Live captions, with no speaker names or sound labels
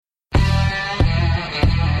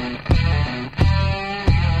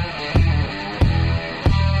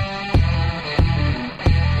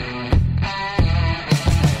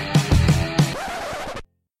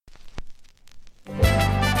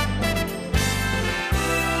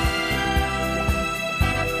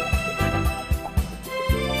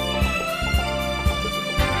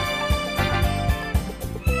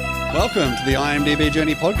Welcome to the IMDb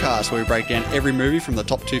Journey podcast, where we break down every movie from the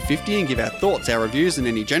top 250 and give our thoughts, our reviews, and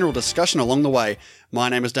any general discussion along the way. My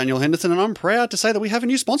name is Daniel Henderson, and I'm proud to say that we have a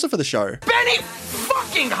new sponsor for the show. Benny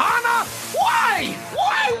fucking Hanna! Why?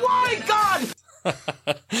 God?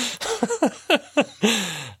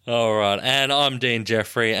 Alright, and I'm Dean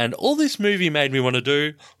Jeffrey, and all this movie made me want to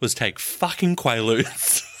do was take fucking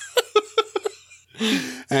Quaaludes.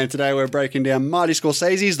 And today we're breaking down Marty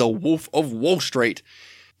Scorsese's The Wolf of Wall Street.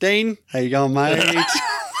 Dean, how you going, mate?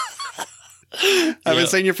 Haven't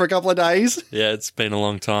seen you for a couple of days. Yeah, it's been a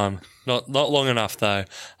long time. Not long enough, though.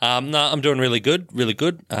 No, I'm doing really good, really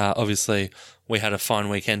good. Obviously, we had a fine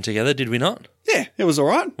weekend together, did we not? Yeah, it was all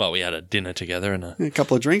right. Well, we had a dinner together and A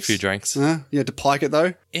couple of drinks. few drinks. You had to pike it,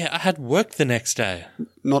 though. Yeah, I had work the next day.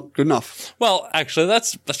 Not good enough. Well, actually,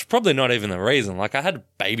 that's probably not even the reason. Like, I had a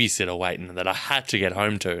babysitter waiting that I had to get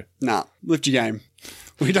home to. Nah, lift your game.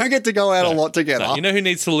 We don't get to go out a lot together. No, you know who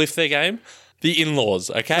needs to lift their game? The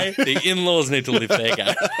in-laws, okay? The in-laws need to lift their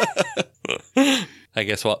game. Hey,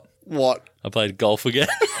 guess what? What? I played golf again.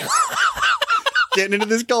 Getting into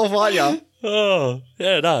this golf, aren't you? Oh,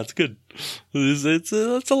 yeah, no, it's good. It's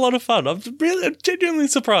a lot of fun. I'm genuinely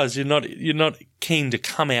surprised you're not keen to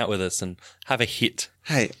come out with us and have a hit.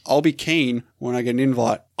 Hey, I'll be keen when I get an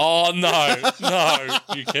invite. Oh, no,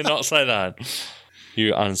 you cannot say that.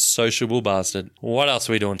 You unsociable bastard. What else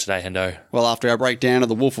are we doing today, Hendo? Well, after our breakdown of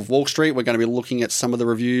The Wolf of Wall Street, we're going to be looking at some of the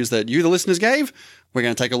reviews that you, the listeners, gave. We're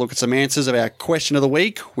going to take a look at some answers of our question of the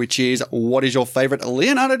week, which is, what is your favourite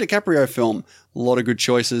Leonardo DiCaprio film? A lot of good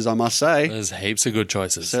choices, I must say. There's heaps of good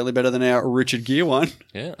choices. Certainly better than our Richard Gere one.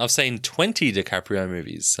 Yeah, I've seen 20 DiCaprio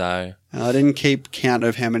movies, so... I didn't keep count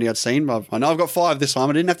of how many I'd seen, but I know I've got 5 this time.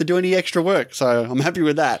 I didn't have to do any extra work, so I'm happy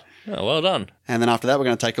with that. Oh, well done. And then after that, we're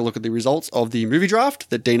going to take a look at the results of the movie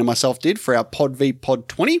draft that Dean and myself did for our Pod v Pod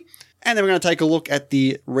 20. And then we're going to take a look at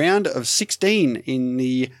the round of 16 in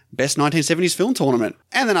the Best 1970s Film Tournament.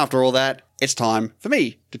 And then after all that, it's time for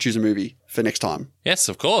me to choose a movie for next time. Yes,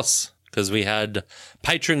 of course, because we had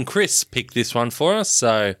patron Chris pick this one for us,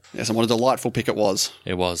 so... Yes, and what a delightful pick it was.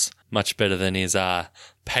 It was much better than his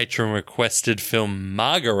patron-requested film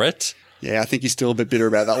Margaret. Yeah, I think he's still a bit bitter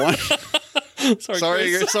about that one.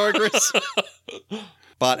 Sorry, Chris. Sorry, Chris.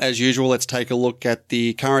 But as usual, let's take a look at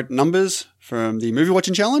the current numbers from the movie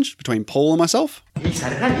watching challenge between Paul and myself. It's a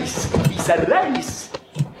race. It's a race.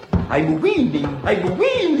 I'm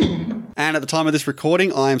winning. And at the time of this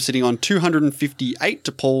recording, I am sitting on 258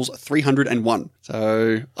 to Paul's 301.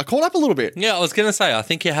 So I caught up a little bit. Yeah, I was going to say, I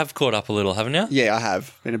think you have caught up a little, haven't you? Yeah, I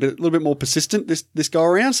have. Been a little bit more persistent this go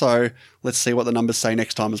around. So let's see what the numbers say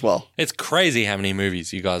next time as well. It's crazy how many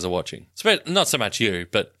movies you guys are watching. Not so much you,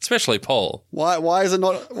 but especially Paul. Why is it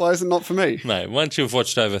not for me? Mate, once you've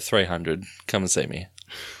watched over 300, come and see me.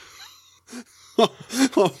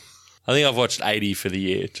 I think I've watched 80 for the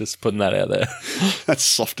year, just putting that out there. That's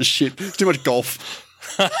soft as shit. It's too much golf.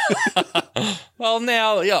 Well,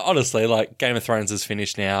 now, yeah, honestly, like Game of Thrones is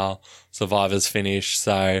finished now, Survivor's finished,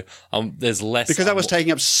 so there's less. Because that was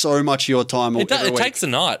taking up so much of your time. It takes a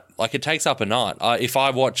night. Like, it takes up a night. If I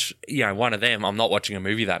watch, one of them, I'm not watching a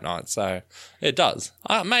movie that night, so it does.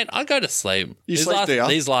 Mate, I go to sleep. These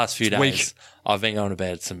last few days, weak. I've been going to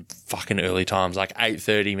bed some fucking early times, like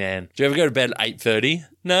 8:30, man. Do you ever go to bed at 8:30?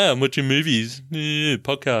 No, I'm watching movies.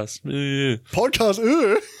 Podcast. Podcast?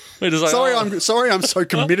 Ugh. Like, Sorry, I'm so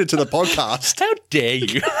committed to the podcast. How dare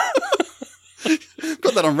you?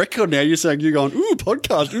 Got that on record now. You're going, ooh,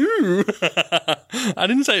 podcast, ooh. I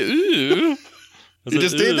didn't say ooh. You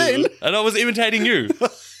just did then. And I was imitating you.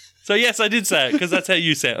 So yes, I did say it because that's how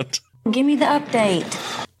you sound. Give me the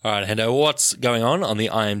update. All right, Hendo, what's going on the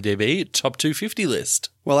IMDb Top 250 list?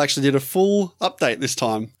 Well, I actually did a full update this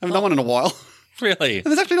time. I haven't done one in a while. Really? And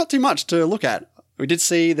there's actually not too much to look at. We did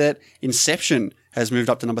see that Inception has moved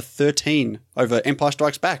up to number 13 over Empire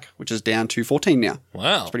Strikes Back, which is down to 14 now.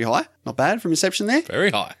 Wow. It's pretty high. Not bad from Inception there.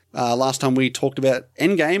 Very high. Last time we talked about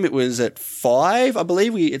Endgame, it was at 5, I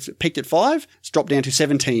believe. It's peaked at 5. It's dropped down to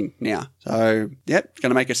 17 now. So, yep, it's going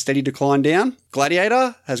to make a steady decline down.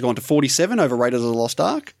 Gladiator has gone to 47 over Raiders of the Lost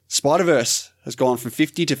Ark. Spider-Verse has gone from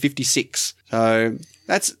 50 to 56. So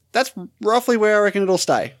that's roughly where I reckon it'll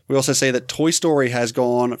stay. We also see that Toy Story has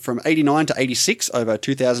gone from 89 to 86 over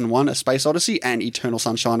 2001 A Space Odyssey and Eternal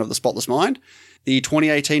Sunshine of the Spotless Mind. The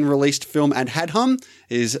 2018 released film Ad Hadhum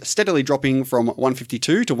is steadily dropping from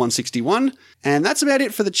 152 to 161. And that's about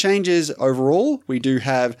it for the changes overall. We do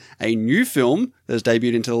have a new film that has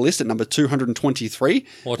debuted into the list at number 223.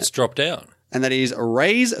 What's dropped out? And that is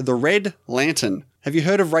Raise the Red Lantern. Have you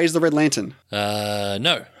heard of Raise the Red Lantern?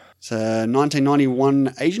 No. It's a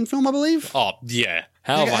 1991 Asian film, I believe. Oh, yeah.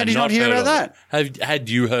 How have I did you not hear heard about of it? Had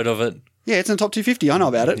you heard of it? Yeah, it's in the top 250. I know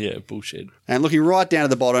about it. Yeah, bullshit. And looking right down at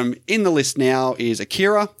the bottom, in the list now is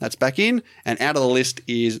Akira. That's back in. And out of the list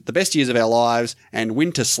is The Best Years of Our Lives and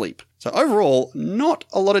Winter Sleep. So overall, not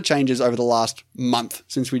a lot of changes over the last month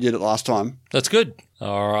since we did it last time. That's good.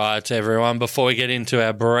 All right, everyone, before we get into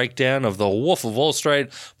our breakdown of The Wolf of Wall Street,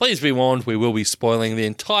 please be warned we will be spoiling the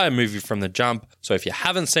entire movie from the jump. So if you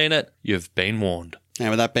haven't seen it, you've been warned. And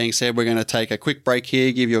with that being said, we're going to take a quick break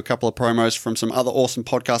here, give you a couple of promos from some other awesome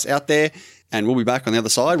podcasts out there, and we'll be back on the other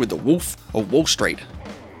side with The Wolf of Wall Street.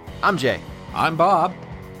 I'm Jay. I'm Bob.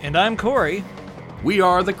 And I'm Corey. We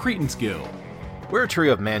are the Cretans Guild. We're a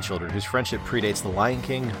trio of man-children whose friendship predates The Lion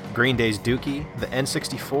King, Green Day's Dookie, the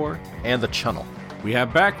N64, and the Chunnel. We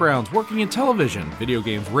have backgrounds working in television, video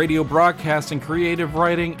games, radio broadcasting, creative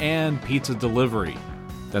writing, and pizza delivery.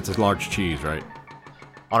 That's a large cheese, right?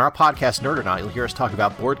 On our podcast, Nerd or Not, you'll hear us talk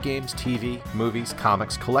about board games, TV, movies,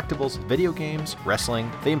 comics, collectibles, video games, wrestling,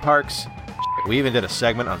 theme parks. We even did a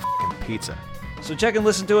segment on f***ing pizza. So check and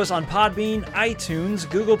listen to us on Podbean, iTunes,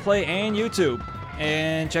 Google Play, and YouTube.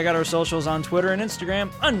 And check out our socials on Twitter and Instagram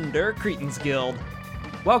under Cretans Guild.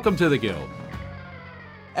 Welcome to the Guild.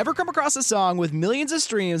 Ever come across a song with millions of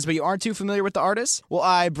streams but you aren't too familiar with the artist? Well,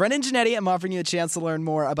 I, Brendan Janetti, am offering you a chance to learn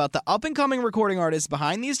more about the up-and-coming recording artists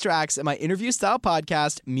behind these tracks in my interview-style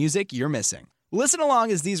podcast, Music You're Missing. Listen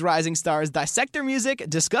along as these rising stars dissect their music,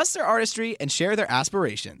 discuss their artistry, and share their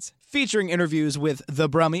aspirations. Featuring interviews with The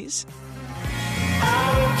Brummies,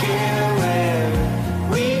 I don't care where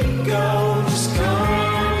we go, just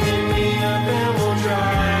come pick me up and we'll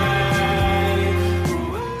drive.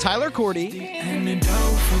 Tyler Cordy,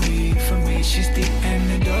 Antidote for me, she's the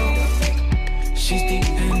antidote. She's the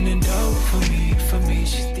antidote for me,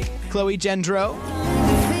 she's the Chloe Gendro,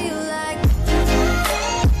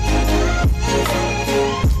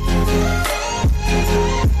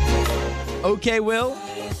 OK Will,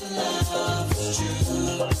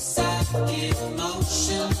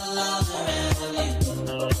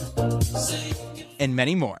 and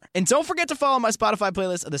many more. And don't forget to follow my Spotify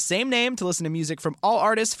playlist of the same name to listen to music from all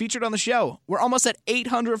artists featured on the show. We're almost at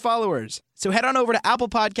 800 followers. So head on over to Apple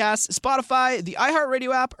Podcasts, Spotify, the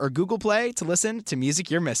iHeartRadio app, or Google Play to listen to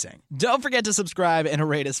Music You're Missing. Don't forget to subscribe and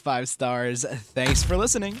rate us 5 stars. Thanks for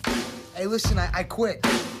listening. Hey, listen, I quit.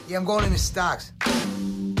 Yeah, I'm going into stocks.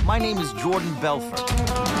 My name is Jordan Belfort.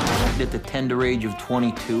 At the tender age of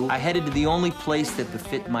 22, I headed to the only place that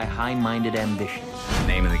befit my high-minded ambitions.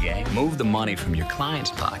 Name of the game, move the money from your client's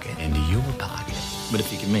pocket into your pocket. But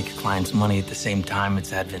if you can make your client's money at the same time,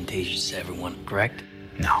 it's advantageous to everyone, correct?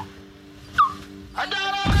 No.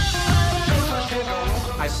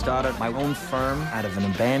 I started my own firm out of an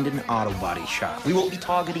abandoned auto body shop. We will be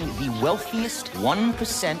targeting the wealthiest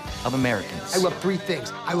 1% of Americans. I love 3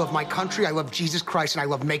 things. I love my country, I love Jesus Christ, and I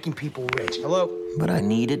love making people rich. Hello? But I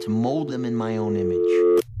needed to mold them in my own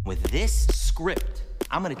image. With this script,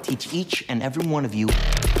 I'm gonna teach each and every one of you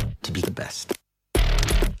to be the best.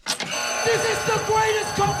 This is the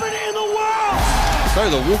greatest company in the world! So,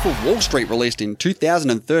 The Wolf of Wall Street released in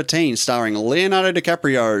 2013, starring Leonardo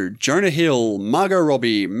DiCaprio, Jonah Hill, Margot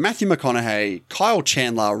Robbie, Matthew McConaughey, Kyle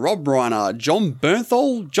Chandler, Rob Reiner, John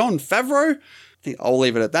Bernthal, Jon Favreau. I think I'll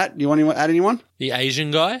leave it at that. You want to add anyone? The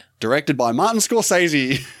Asian guy? Directed by Martin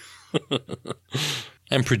Scorsese.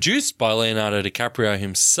 And produced by Leonardo DiCaprio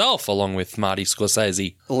himself, along with Marty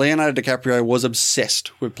Scorsese. Leonardo DiCaprio was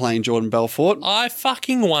obsessed with playing Jordan Belfort. I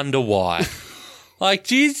fucking wonder why. Like,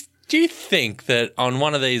 do you think that on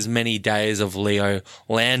one of these many days of Leo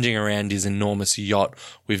lounging around his enormous yacht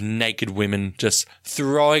with naked women just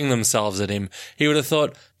throwing themselves at him, he would have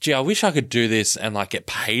thought, gee, I wish I could do this and like get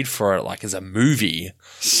paid for it, like as a movie.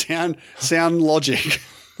 Sound logic.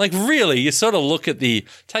 Like, really, you sort of look at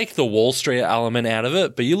take the Wall Street element out of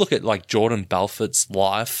it, but you look at, like, Jordan Belfort's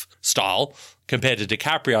lifestyle compared to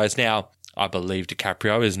DiCaprio's. Now, I believe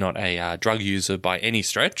DiCaprio is not a drug user by any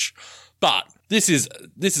stretch, but this is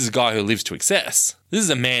a guy who lives to excess. This is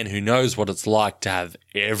a man who knows what it's like to have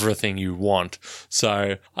everything you want.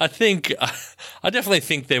 So, I definitely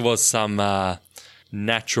think there was some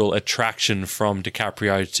natural attraction from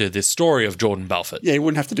DiCaprio to this story of Jordan Belfort. Yeah, he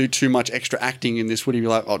wouldn't have to do too much extra acting in this, would he? Be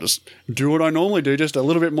like, I'll just do what I normally do, just a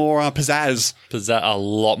little bit more pizzazz. A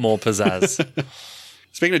lot more pizzazz.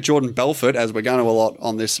 Speaking of Jordan Belfort, as we're going to a lot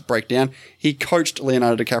on this breakdown, he coached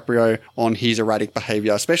Leonardo DiCaprio on his erratic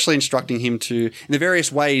behaviour, especially instructing him in the various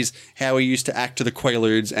ways how he used to act to the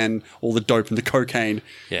Quaaludes and all the dope and the cocaine.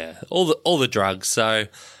 Yeah, all the drugs. So,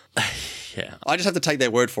 yeah. I just have to take their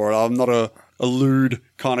word for it. I'm not a lewd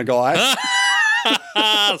kind of guy.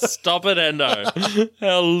 Stop it, Endo.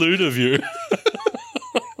 How lewd of you.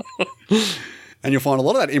 And you'll find a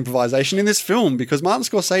lot of that improvisation in this film because Martin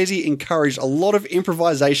Scorsese encouraged a lot of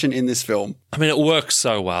improvisation in this film. I mean, it works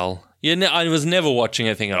so well. I was never watching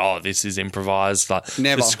it thinking, oh, this is improvised. Like,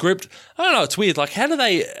 Never. The script, I don't know, it's weird. Like, how do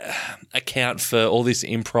they account for all this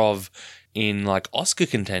improv in, like, Oscar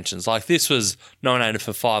contentions? Like, this was nominated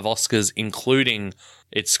for 5 Oscars, including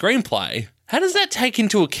its screenplay. How does that take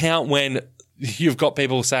into account when you've got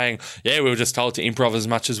people saying, yeah, we were just told to improv as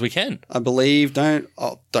much as we can? I believe, don't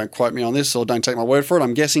quote me on this or don't take my word for it.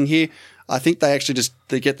 I'm guessing here. I think they actually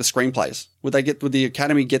they get the screenplays. Would the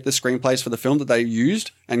Academy get the screenplays for the film that they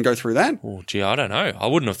used and go through that? Oh, gee, I don't know. I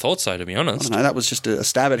wouldn't have thought so, to be honest. I don't know. That was just a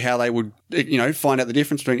stab at how they would, find out the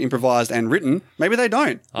difference between improvised and written. Maybe they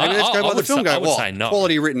don't. Maybe let's go by the film. I would say no.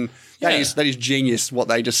 Quality written. That is genius. What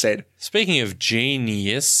they just said. Speaking of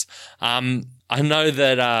genius, I know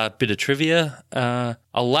that bit of trivia.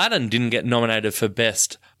 Aladdin didn't get nominated for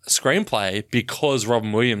Best Screenplay because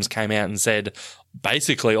Robin Williams came out and said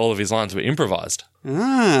basically all of his lines were improvised.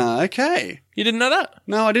 Ah, okay. You didn't know that?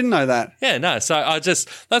 No, I didn't know that. Yeah, no. So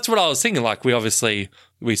that's what I was thinking. Like,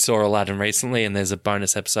 we saw Aladdin recently and there's a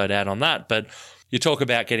bonus episode out on that. But you talk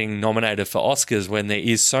about getting nominated for Oscars when there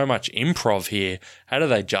is so much improv here. How do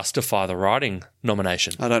they justify the writing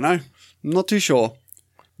nomination? I don't know. I'm not too sure.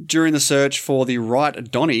 During the search for the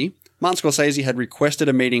right Donnie, Martin Scorsese had requested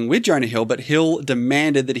a meeting with Jonah Hill, but Hill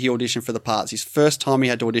demanded that he audition for the parts. His first time he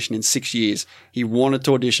had to audition in 6 years. He wanted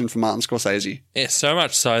to audition for Martin Scorsese. Yeah, so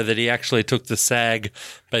much so that he actually took the SAG,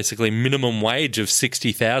 basically minimum wage of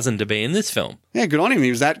 $60,000 to be in this film. Yeah, good on him. He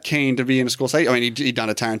was that keen to be in a Scorsese. I mean, he'd done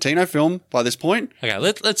a Tarantino film by this point. Okay,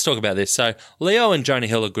 let's talk about this. So Leo and Jonah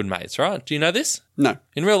Hill are good mates, right? Do you know this? No.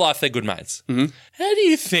 In real life, they're good mates. Mm-hmm. How do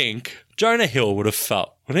you think Jonah Hill would have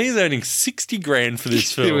felt when he's earning $60,000 for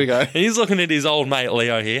this film? Here we go. And he's looking at his old mate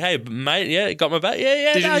Leo here. Hey, mate, yeah, got my back?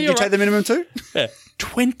 Yeah. Did you take the minimum too? Yeah.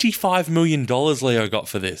 $25 million Leo got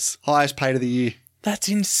for this. Highest paid of the year. That's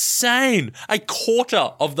insane. A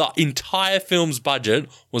quarter of the entire film's budget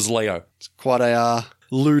was Leo. It's quite a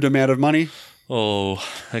lewd amount of money. Oh,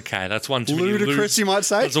 okay. That's one too many ludicrous, you might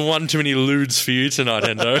say. That's one too many lewds for you tonight,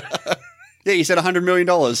 Endo. Yeah, you said $100 million.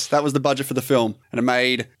 That was the budget for the film. And it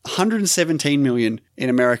made $117 million in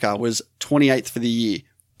America, was 28th for the year.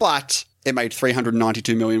 But it made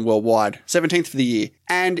 $392 million worldwide, 17th for the year,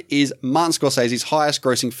 and is Martin Scorsese's highest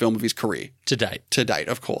grossing film of his career. To date. To date,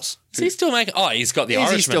 of course. Is he still making... Oh, he's got the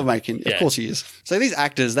Irishman. He's still making... Yeah. Of course he is. So these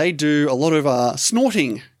actors, they do a lot of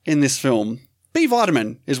snorting in this film. B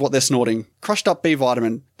vitamin is what they're snorting. Crushed up B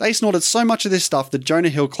vitamin. They snorted so much of this stuff that Jonah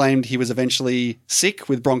Hill claimed he was eventually sick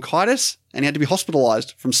with bronchitis and he had to be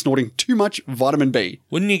hospitalized from snorting too much vitamin B.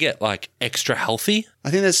 Wouldn't you get like extra healthy?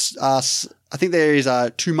 I think there is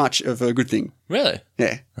too much of a good thing. Really?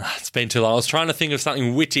 Yeah. It's been too long. I was trying to think of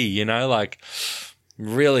something witty, like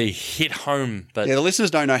really hit home. But yeah, the listeners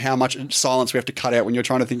don't know how much silence we have to cut out when you're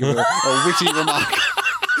trying to think of a witty remark.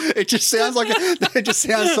 It just sounds so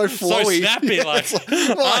flowy. So snappy, Yeah, like,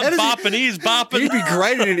 well, I'm bopping, he's bopping. He'd be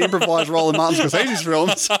great in an improvised role in Martin Scorsese's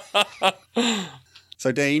films.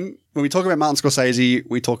 So, Dean, when we talk about Martin Scorsese,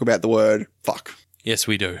 we talk about the word fuck. Yes,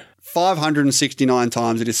 we do. 569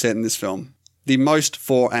 times it is said in this film. The most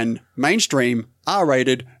for an mainstream,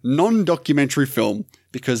 R-rated, non-documentary film,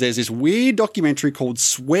 because there's this weird documentary called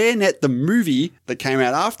SwearNet the Movie that came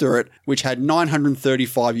out after it, which had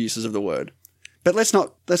 935 uses of the word. But let's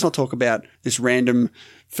not talk about this random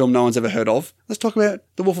film no one's ever heard of. Let's talk about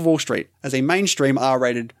The Wolf of Wall Street as a mainstream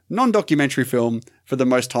R-rated non-documentary film for the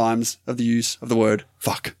most times of the use of the word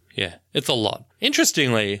fuck. Yeah, it's a lot.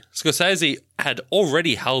 Interestingly, Scorsese had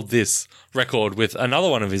already held this record with another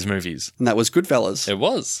one of his movies. And that was Goodfellas. It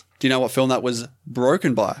was. Do you know what film that was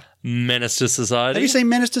broken by? Menace to Society. Have you seen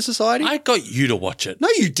Menace to Society? I got you to watch it. No,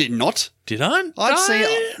 you did not. Did I? I'd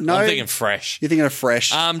seen... No. I'm thinking Fresh. You're thinking of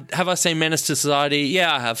Fresh. Have I seen Menace to Society?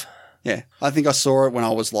 Yeah, I have. Yeah. I think I saw it when I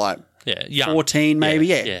was like... young. 14 maybe.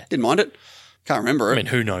 Yeah. Didn't mind it. Can't remember it. I mean,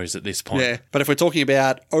 who knows at this point? Yeah. But if we're talking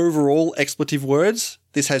about expletive words,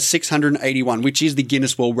 this has 681, which is the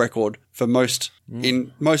Guinness World Record for most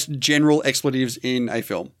general expletives in a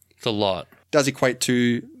film. It's a lot. Does equate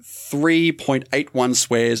to 3.81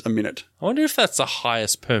 swears a minute. I wonder if that's the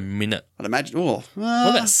highest per minute. I'd imagine. What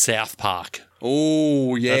about South Park?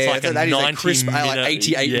 Oh, yeah. That's that is a crisp, like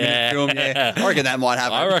 88-minute film. Yeah. I reckon that might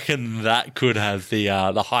happen. I reckon that could have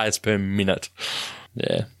the highest per minute.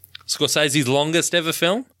 Yeah. Scorsese's longest ever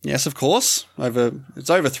film? Yes, of course. It's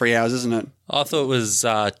over 3 hours, isn't it? I thought it was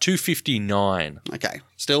 2:59. Okay,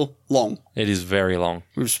 still long. It is very long.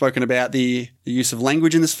 We've spoken about the use of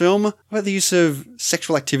language in this film, about the use of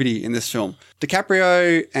sexual activity in this film.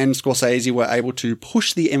 DiCaprio and Scorsese were able to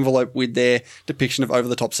push the envelope with their depiction of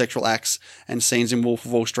over-the-top sexual acts and scenes in Wolf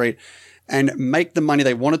of Wall Street and make the money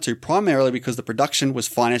they wanted to, primarily because the production was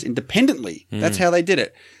financed independently. That's how they did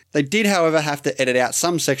it. They did, however, have to edit out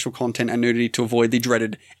some sexual content and nudity to avoid the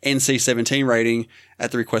dreaded NC-17 rating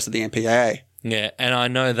at the request of the MPAA. Yeah, and I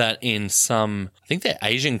know that in some, I think they're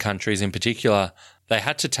Asian countries in particular, they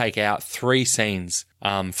had to take out 3 scenes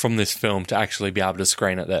from this film to actually be able to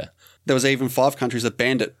screen it there. There was even 5 countries that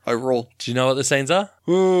banned it overall. Do you know what the scenes are?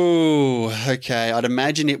 Ooh, okay. I'd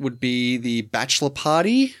imagine it would be the bachelor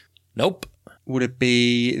party. Nope. Would it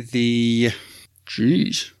be the...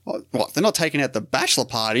 Jeez. What? They're not taking out the bachelor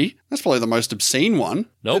party? That's probably the most obscene one.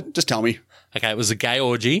 Nope. Just tell me. Okay, it was a gay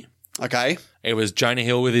orgy. Okay. It was Jonah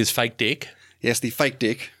Hill with his fake dick. Yes, the fake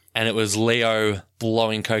dick. And it was Leo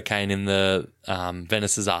blowing cocaine in the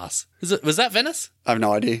Venice's ass. Was that Venice? I have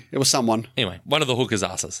no idea. It was someone. Anyway, one of the hookers'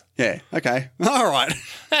 asses. Yeah, okay. All right.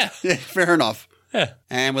 Yeah, fair enough. Yeah.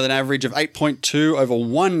 And with an average of 8.2 over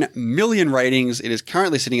 1 million ratings, it is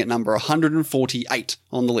currently sitting at number 148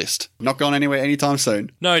 on the list. Not going anywhere anytime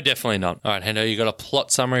soon. No, definitely not. All right, Hendo, you got a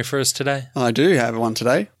plot summary for us today? I do have one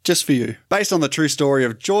today, just for you. Based on the true story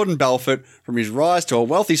of Jordan Belfort, from his rise to a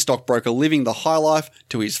wealthy stockbroker living the high life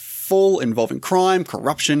to his fall involving crime,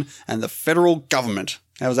 corruption, and the federal government.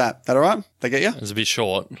 How was that? That all right? They get you? It was a bit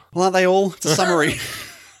short. Well, aren't they all? It's a summary.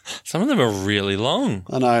 Some of them are really long.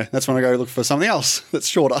 I know. That's when I go look for something else that's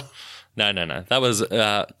shorter. No. That was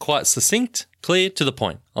quite succinct, clear, to the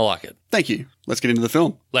point. I like it. Thank you. Let's get into the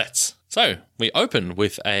film. Let's. So, we open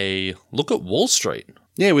with a look at Wall Street.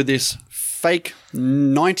 Yeah, with this fake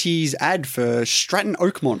 90s ad for Stratton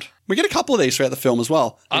Oakmont. We get a couple of these throughout the film as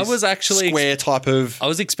well. I was actually... Square type of... I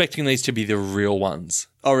was expecting these to be the real ones.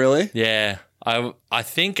 Oh, really? Yeah. I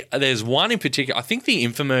think there's one in particular. I think the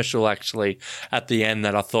infomercial actually at the end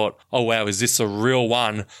that I thought, oh, wow, is this a real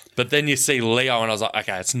one? But then you see Leo and I was like,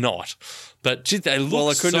 okay, it's not. But gee, they look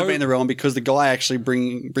Well, it couldn't have been the real one because the guy actually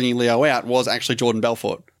bringing Leo out was actually Jordan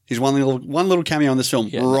Belfort. He's one little cameo in this film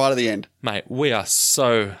right at the end. Mate, we are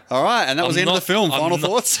so... All right, and that was the end of the film. Final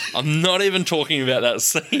thoughts? I'm not even talking about that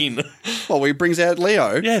scene. Well, he brings out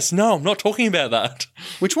Leo. Yes, no, I'm not talking about that.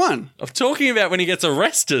 Which one? I'm talking about when he gets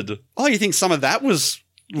arrested. Oh, you think some of that was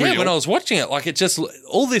real? Yeah, when I was watching it, like it just...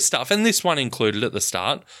 All this stuff, and this one included at the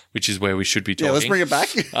start, which is where we should be talking. Yeah, let's bring it back.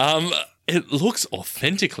 It looks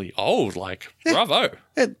authentically old, like, bravo.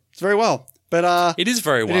 It's very well. But it is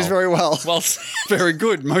very well. It is very well. Well, very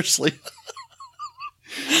good, mostly.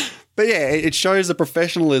 But yeah, it shows the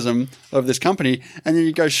professionalism of this company, and then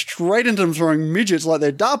you go straight into them throwing midgets like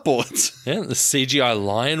they're dartboards. Yeah, the CGI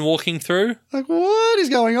lion walking through. Like, what is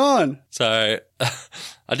going on? So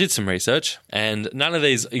I did some research, and none of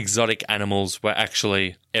these exotic animals were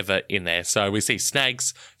actually ever in there. So we see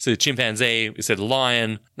snakes, we see the chimpanzee, we see the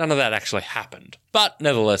lion. None of that actually happened. But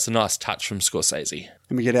nevertheless, a nice touch from Scorsese.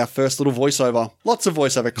 And we get our first little voiceover. Lots of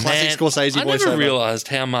voiceover. Classic Scorsese voiceover. I never realised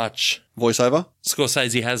how much voiceover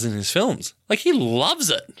Scorsese has in his films. Like, he loves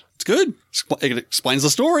it. It's good. It explains the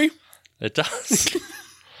story. It does.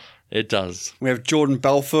 It does. We have Jordan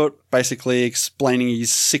Belfort basically explaining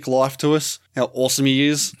his sick life to us, how awesome he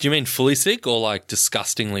is. Do you mean fully sick or like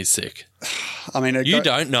disgustingly sick? I mean, you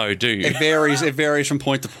don't know, do you? It varies. It varies from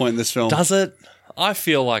point to point in this film. Does it? I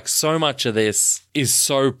feel like so much of this is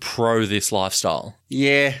so pro this lifestyle.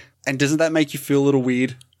 Yeah. And doesn't that make you feel a little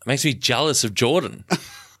weird? It makes me jealous of Jordan.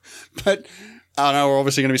 But I know we're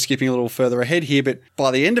obviously going to be skipping a little further ahead here, but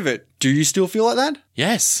by the end of it, do you still feel like that?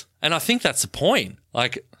 Yes. And I think that's the point.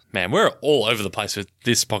 Like, man, we're all over the place with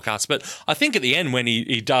this podcast, but I think at the end when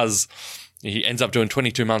he ends up doing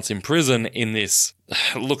 22 months in prison in this,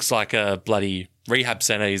 looks like a bloody rehab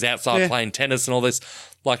center. He's outside playing tennis and all this.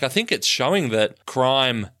 Like, I think it's showing that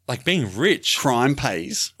crime, like being rich. Crime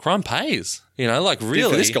pays. Crime pays. You know, like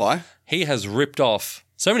really. For this guy. He has ripped off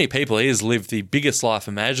so many people. He has lived the biggest life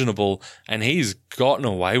imaginable and he's gotten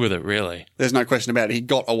away with it, really. There's no question about it. He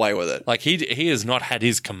got away with it. Like, he has not had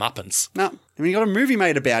his comeuppance. No. I mean, he got a movie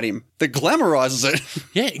made about him that glamorizes it.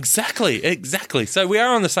 Yeah, exactly. So we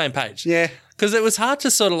are on the same page. Yeah. Because it was hard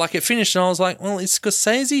to sort of like it finished and I was like, well, is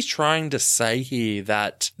Scorsese trying to say here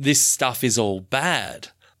that this stuff is all bad?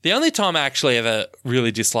 The only time I actually ever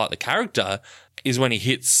really dislike the character is when he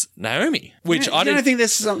hits Naomi, which I don't think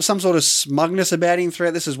there's some sort of smugness about him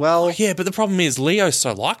throughout this as well. Yeah, but the problem is Leo's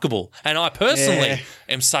so likable. And I personally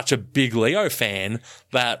am such a big Leo fan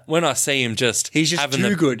that when I see him he's just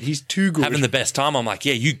too good. He's too good. Having the best time, I'm like,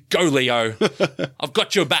 yeah, you go, Leo. I've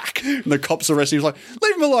got your back. And the cops arrest him. He's like,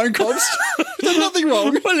 leave him alone, cops. There's nothing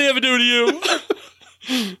wrong. What did he ever do to you?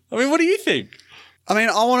 I mean, what do you think? I mean,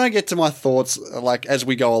 I want to get to my thoughts like as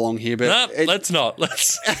we go along here, but let's not.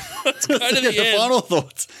 Let's go to the end. Final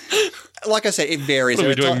thoughts. Like I said, it varies. What are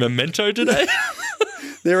we doing, Memento today?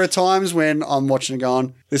 There are times when I'm watching and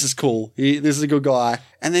going, this is cool. This is a good guy.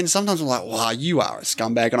 And then sometimes I'm like, wow, you are a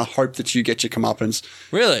scumbag, and I hope that you get your comeuppance.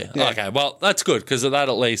 Really? Yeah. Okay, well, that's good because that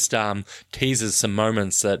at least teases some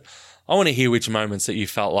moments that I want to hear which moments that you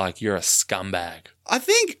felt like you're a scumbag. I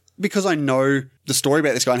think because I know the story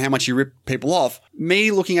about this guy and how much he ripped people off,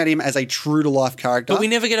 me looking at him as a true-to-life character. But we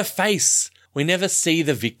never get a face. We never see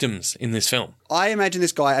the victims in this film. I imagine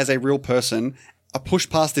this guy as a real person. I push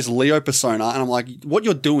past this Leo persona and I'm like, what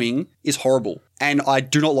you're doing is horrible and I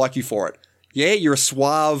do not like you for it. Yeah, you're a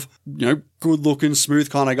suave, good-looking, smooth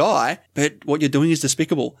kind of guy, but what you're doing is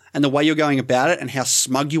despicable. And the way you're going about it and how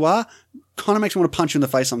smug you are kind of makes me want to punch you in the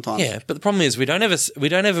face sometimes. Yeah, but the problem is we don't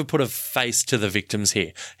ever put a face to the victims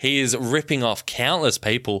here. He is ripping off countless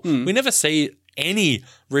people. We never see any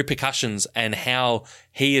repercussions and how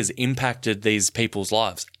he has impacted these people's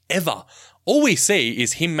lives ever. All we see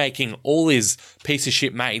is him making all his piece of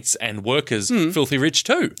shit mates and workers filthy rich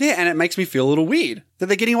too. Yeah, and it makes me feel a little weird that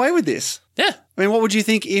they're getting away with this. Yeah. I mean, what would you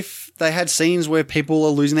think if they had scenes where people are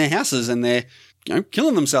losing their houses and they're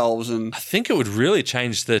killing themselves? And I think it would really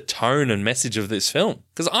change the tone and message of this film.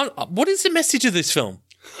 Because what is the message of this film?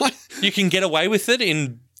 You can get away with it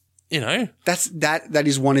in, That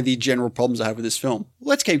is one of the general problems I have with this film.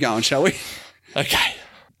 Let's keep going, shall we? Okay.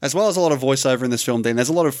 As well as a lot of voiceover in this film, Dean, there's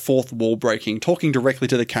a lot of fourth wall breaking, talking directly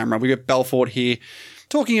to the camera. We got Belfort here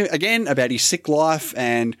talking again about his sick life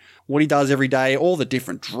and what he does every day, all the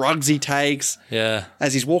different drugs he takes. Yeah.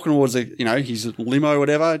 As he's walking towards his limo or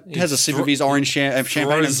whatever, he has a sip of his orange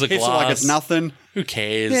champagne and hits it like it's nothing. Who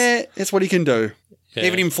cares? Yeah, it's what he can do. Yeah.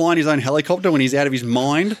 Even him flying his own helicopter when he's out of his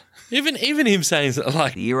mind. Even him saying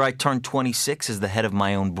like, the year I turned 26 as the head of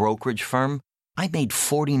my own brokerage firm, I made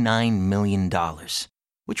 $49 million.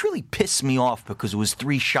 Which really pissed me off because it was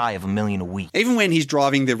 3 shy of $1 million a week. Even when he's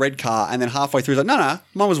driving the red car and then halfway through he's like, no,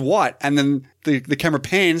 mine was white. And then the camera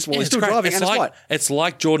pans while he's still driving and it's white. It's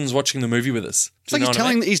like Jordan's watching the movie with us. It's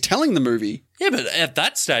like he's telling the movie. Yeah, but at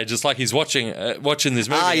that stage, it's like he's watching this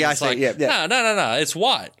movie. Ah, yeah, I see. Like, yeah. No, it's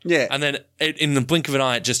white. Yeah. And then in the blink of an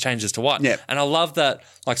eye, it just changes to white. Yeah. And I love that,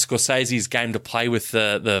 like, Scorsese's game to play with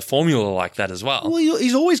the formula like that as well. Well,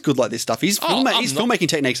 he's always good like this stuff. His filmmaking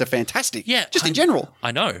techniques are fantastic. Yeah. Just in general.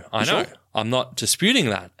 I know. Sure. I'm not disputing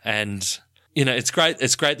that. And, it's great.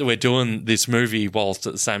 It's great that we're doing this movie whilst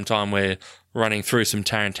at the same time we're running through some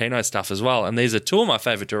Tarantino stuff as well. And these are two of my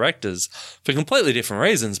favorite directors for completely different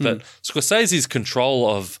reasons. But Scorsese's control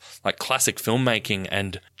of like classic filmmaking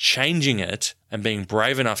and changing it and being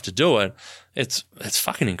brave enough to do it, it's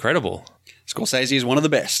fucking incredible. Scorsese is one of the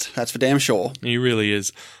best. That's for damn sure. He really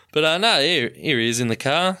is. But no, here he is in the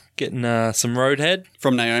car getting some roadhead.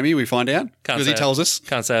 From Naomi, we find out. Because he tells us.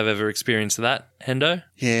 Can't say I've ever experienced that, Hendo.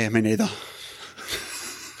 Yeah, me neither.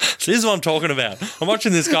 So this is what I'm talking about. I'm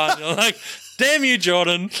watching this guy and I'm like, damn you,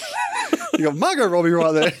 Jordan. You got Margot Robbie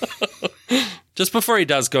right there. Just before he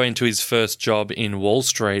does go into his first job in Wall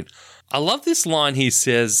Street, I love this line he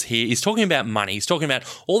says here. He's talking about money. He's talking about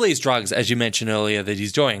all these drugs, as you mentioned earlier, that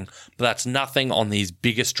he's doing, but that's nothing on his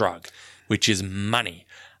biggest drug, which is money.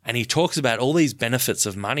 And he talks about all these benefits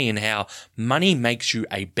of money and how money makes you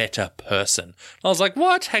a better person. I was like,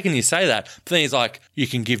 what? How can you say that? But then he's like, you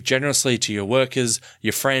can give generously to your workers,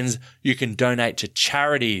 your friends, you can donate to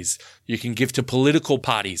charities, you can give to political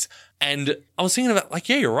parties. And I was thinking about, like,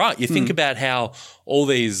 yeah, you're right. You think about how all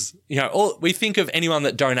these, we think of anyone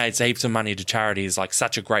that donates heaps of money to charity as like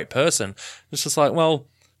such a great person. It's just like, well,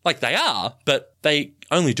 like they are, but they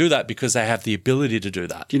only do that because they have the ability to do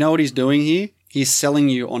that. Do you know what he's doing here? He's selling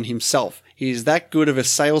you on himself. He's that good of a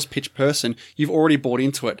sales pitch person. You've already bought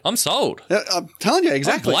into it. I'm sold. I'm telling you,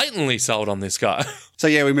 exactly. I'm blatantly sold on this guy. So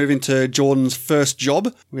yeah, we move into Jordan's first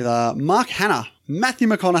job with Mark Hanna. Matthew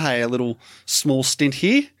McConaughey, a little small stint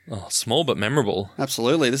here. Oh, small but memorable.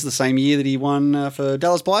 Absolutely. This is the same year that he won for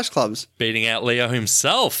Dallas Buyers Clubs. Beating out Leo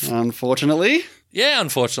himself. Unfortunately. Yeah,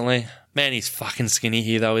 unfortunately. Man, he's fucking skinny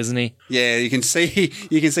here though, isn't he? Yeah, you can see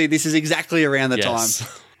this is exactly around the time.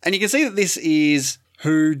 And you can see that this is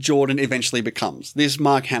who Jordan eventually becomes. This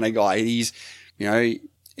Mark Hanna guy. He's,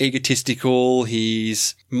 egotistical.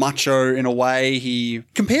 He's macho in a way.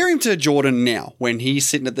 Compare him to Jordan now when he's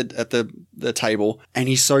sitting at the table and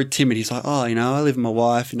he's so timid. He's like, oh, I live with my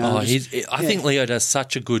wife. I think Leo does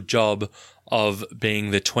such a good job of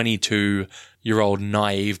being the 22-year-old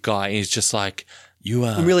naive guy. He's just like,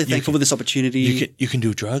 I'm really thankful for this opportunity. You can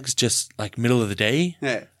do drugs just like middle of the day.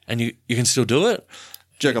 Yeah. And you can still do it.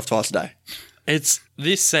 Jerk off twice a day.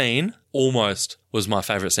 This scene almost was my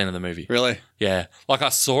favorite scene of the movie. Really? Yeah. Like I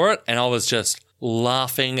saw it and I was just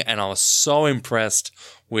laughing and I was so impressed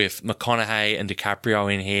with McConaughey and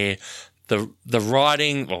DiCaprio in here. The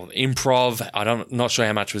writing, improv, not sure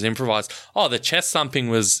how much was improvised. Oh, the chest thumping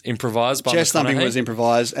was improvised by Chest thumping was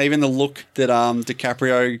improvised. Even the look that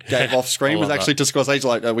DiCaprio gave off screen was actually just because he's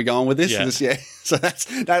like, are we going with this? Yeah. So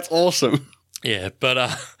that's awesome. Yeah,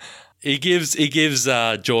 but he gives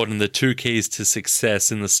Jordan the 2 keys to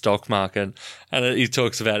success in the stock market. And he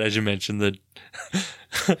talks about, as you mentioned,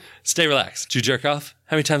 stay relaxed. Do you jerk off?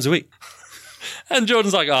 How many times a week? And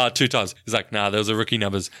Jordan's like, 2 times. He's like, nah, those are rookie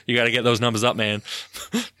numbers. You got to get those numbers up, man.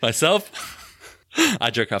 Myself,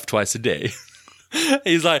 I jerk off twice a day.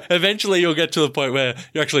 He's like, eventually you'll get to the point where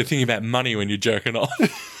you're actually thinking about money when you're jerking off.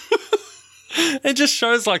 It just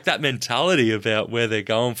shows like that mentality about where they're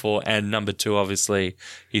going for. And number 2, obviously,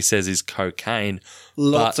 he says is cocaine.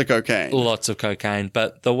 Lots of cocaine. Lots of cocaine.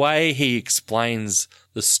 But the way he explains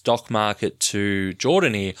the stock market to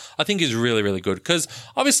Jordan here, I think is really, really good. Because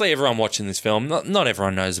obviously everyone watching this film, not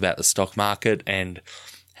everyone knows about the stock market and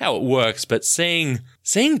how it works. But seeing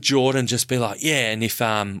Jordan just be like, yeah, and if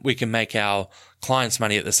we can make our clients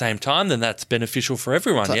money at the same time, then that's beneficial for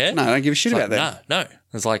everyone, like, yeah? No, I don't give a shit about that. No.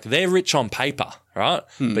 It's like they're rich on paper, right?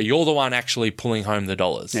 But you're the one actually pulling home the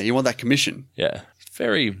dollars. Yeah, you want that commission. Yeah.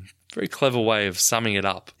 Very, very clever way of summing it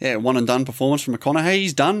up. Yeah, one and done performance from McConaughey.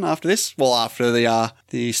 He's done after this. Well, after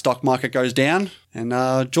the stock market goes down and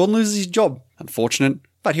Jordan loses his job. Unfortunate.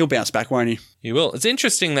 But he'll bounce back, won't he? He will. It's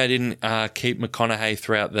interesting they didn't keep McConaughey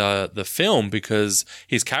throughout the film because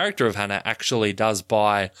his character of Hannah actually does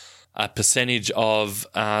buy a percentage of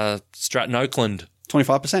Stratton Oakland.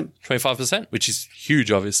 25%. 25%, which is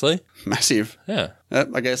huge, obviously. Massive. Yeah.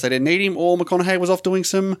 I guess they didn't need him, or McConaughey was off doing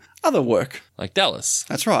some other work. Like Dallas.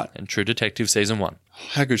 That's right. And True Detective Season 1.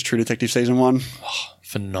 How good's True Detective Season 1? Oh,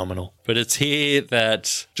 phenomenal. But it's here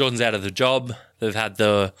that Jordan's out of the job. They've had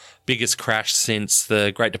the biggest crash since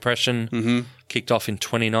the Great Depression. Mm-hmm. Kicked off in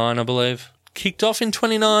 29, I believe. Kicked off in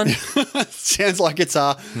 29? Sounds like it's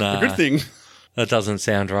a good thing. That doesn't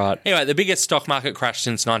sound right. Anyway, the biggest stock market crash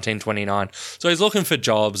since 1929. So he's looking for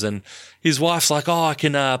jobs and his wife's like, I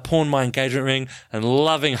can pawn my engagement ring. And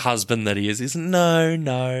loving husband that he is, he's no.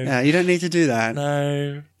 Yeah, you don't need to do that.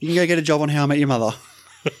 No. You can go get a job on How I Met Your Mother.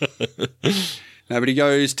 No, but he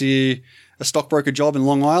goes to a stockbroker job in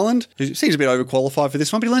Long Island. He seems a bit overqualified for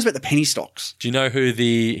this one, but he learns about the penny stocks. Do you know who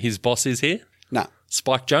his boss is here? No.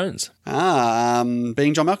 Spike Jonze.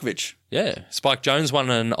 Being John Malkovich. Yeah. Spike Jonze won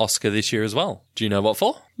an Oscar this year as well. Do you know what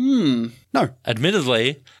for? No.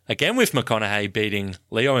 Admittedly, again with McConaughey beating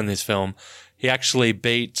Leo in this film, he actually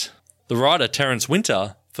beat the writer Terrence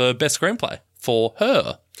Winter for Best Screenplay for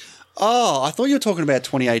Her. Oh, I thought you were talking about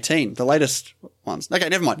 2018, the latest ones. Okay,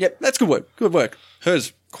 never mind. Yep, that's good work. Good work.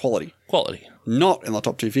 Her's quality. Quality. Not in the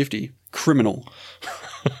top 250. Criminal.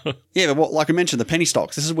 Yeah, but like I mentioned, the penny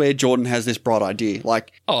stocks. This is where Jordan has this bright idea.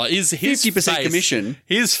 Like, is his 50% commission.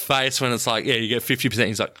 His face when it's like, yeah, you get 50%.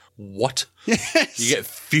 He's like, what? Yes. You get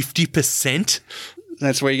 50%?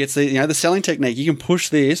 That's where he gets the selling technique. You can push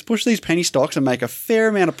these penny stocks and make a fair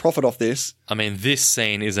amount of profit off this. I mean, this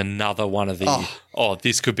scene is another one of the,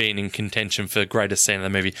 this could be in contention for greatest scene of the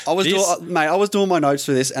movie. I was doing my notes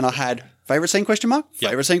for this and I had favorite scene question mark?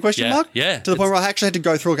 Favorite scene question mark? Yeah. To the point where I actually had to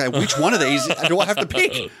go through, okay, which one of these do I have to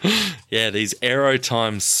pick? Yeah, these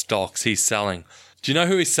Aerotime stocks he's selling. Do you know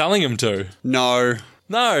who he's selling them to? No.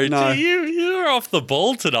 You're off the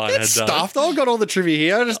ball tonight. It's stuffed. I've got all the trivia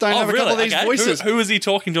here. I just don't have a couple of these voices. Who was he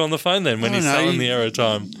talking to on the phone then when he's selling the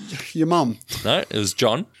Aerotime? Your mum. No, it was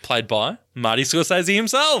John, played by Marty Scorsese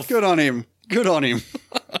himself. Good on him.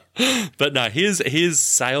 But no, his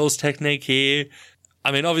sales technique here,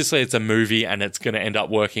 I mean, obviously it's a movie and it's going to end up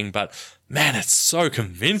working, but man, it's so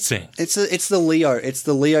convincing. It's the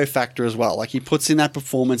Leo factor as well. Like he puts in that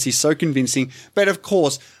performance. He's so convincing. But of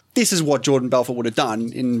course, this is what Jordan Belfort would have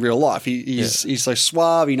done in real life. He's so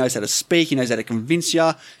suave. He knows how to speak. He knows how to convince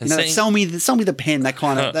you. Sell me the pen. That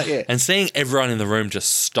kind of yeah. And seeing everyone in the room just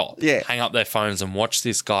stop, hang up their phones, and watch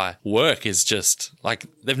this guy work is just like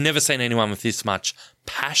they've never seen anyone with this much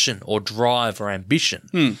passion or drive or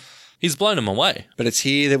ambition. He's blown them away. But it's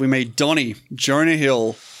here that we meet Donnie, Jonah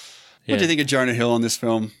Hill. What do you think of Jonah Hill in this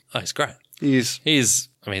film? Oh, he's great. He's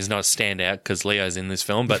I mean, he's not a standout because Leo's in this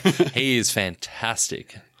film, but he is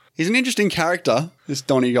fantastic. He's an interesting character, this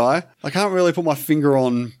Donnie guy. I can't really put my finger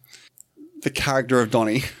on the character of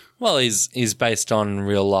Donnie. Well, he's based on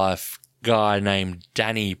real life guy named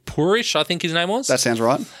Danny Purish, I think his name was. That sounds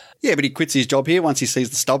right. Yeah, but he quits his job here once he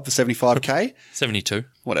sees the stub for $75K. 72.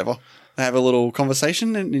 Whatever. They have a little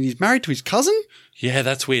conversation and he's married to his cousin? Yeah,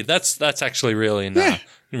 that's weird. That's actually real in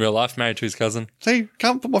real life, married to his cousin. See,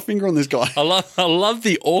 can't put my finger on this guy. I love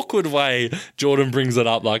the awkward way Jordan brings it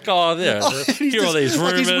up, like, oh, yeah, here are these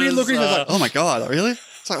rumors. Like he's weird looking. He's like, oh my God, really?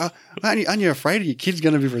 It's like, aren't you afraid your kid's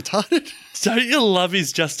going to be retarded? Don't you love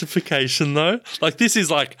his justification, though? Like, this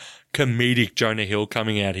is like comedic Jonah Hill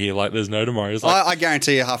coming out here like there's no tomorrow. Like, I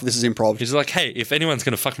guarantee you half of this is improv. He's like, hey, if anyone's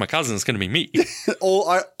going to fuck my cousin, it's going to be me.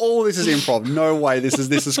 all this is improv. No way this is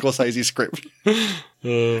Scorsese's script.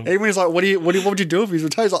 Even when he's like, what would you do if he's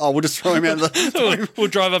retired? He's like, oh, we'll just throw him out the... We'll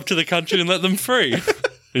drive up to the country and let them free.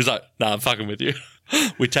 He's like, nah, I'm fucking with you.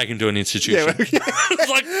 We take him to an institution. Yeah, it's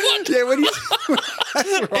like, what? Yeah, when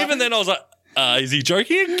he's... Right. Even then I was like, is he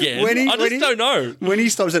joking again? I just don't know. When he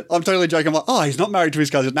stops it, I'm totally joking. I'm like, oh, he's not married to his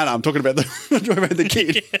cousin. No, I'm talking about the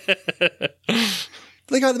kid. Yeah.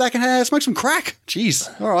 They go at the back and smoke some crack. Jeez.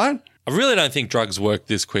 All right. I really don't think drugs work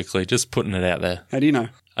this quickly. Just putting it out there. How do you know?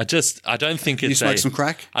 I don't think it's you smoke some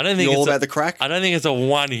crack? I don't think you're it's all about the crack? I don't think it's a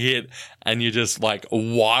one hit and you're just like a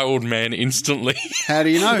wild man instantly. How do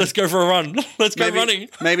you know? Let's go for a run. Let's go running.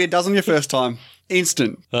 Maybe it does on your first time.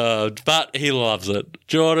 Instant. But he loves it.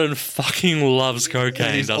 Jordan fucking loves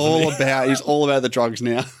cocaine, he's doesn't he? He's all about the drugs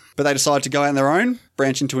now. But they decide to go out on their own,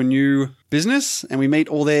 branch into a new business, and we meet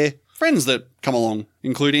all their friends that come along,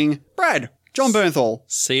 including Brad, John Bernthal,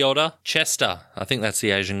 Sea Otter, Chester, I think that's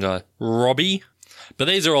the Asian guy, Robbie. But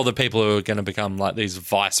these are all the people who are going to become like these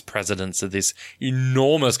vice presidents of this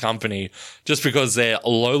enormous company just because they're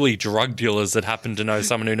lowly drug dealers that happen to know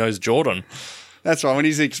someone who knows Jordan. That's right. When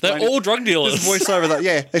he's explaining, they're all drug dealers. His voiceover, that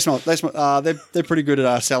yeah, they smell. They're pretty good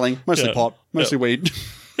at selling, mostly pot, mostly weed.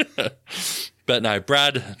 But no,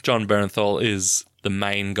 Brad, John Bernthal is the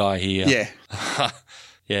main guy here. Yeah,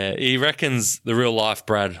 yeah. He reckons the real life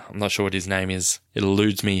Brad. I'm not sure what his name is. It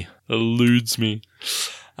eludes me.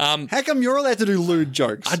 How come you're allowed to do lewd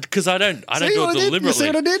jokes? Because I don't do it deliberately. You see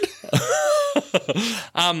what I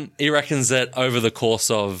did? He reckons that over the course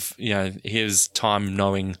of his time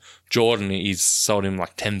knowing Jordan, he's sold him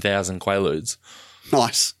like 10,000 Quaaludes.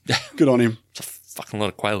 Nice. Good on him. It's a fucking lot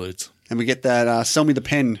of Quaaludes. And we get that sell me the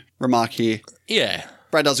pen remark here. Yeah.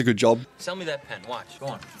 Brad does a good job. Sell me that pen. Watch. Go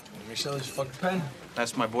on. Let me sell this fucking pen.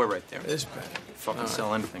 That's my boy right there. This pen. Fucking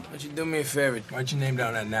sell anything. Why don't you do me a favor? Why don't you name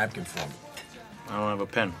down that napkin for me? I don't have a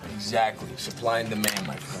pen. Exactly. Supply and demand,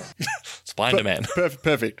 my friend. Supply and demand.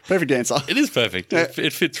 Perfect answer. It is perfect. Yeah.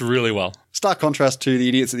 It fits really well. Stark contrast to the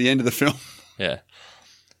idiots at the end of the film. Yeah.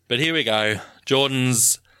 But here we go.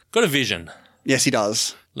 Jordan's got a vision. Yes, he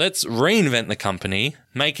does. Let's reinvent the company,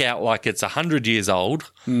 make out like it's 100 years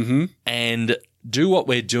old, and do what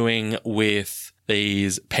we're doing with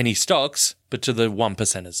these penny stocks, but to the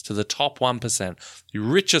 1%ers, to the top 1%, the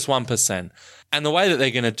richest 1%. And the way that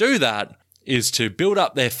they're going to do that is to build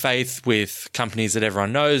up their faith with companies that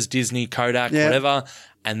everyone knows, Disney, Kodak, whatever,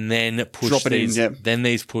 and then push these.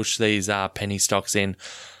 Then push these penny stocks in.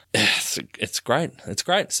 It's great. It's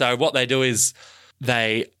great. So what they do is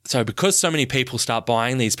because so many people start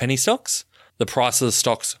buying these penny stocks, the price of the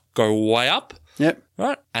stocks go way up. Yep.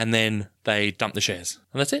 Right. And then they dump the shares.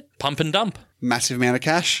 And that's it. Pump and dump. Massive amount of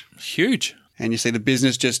cash. Huge. And you see the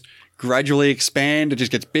business just gradually expand. It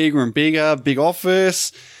just gets bigger and bigger, big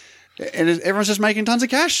office. And everyone's just making tons of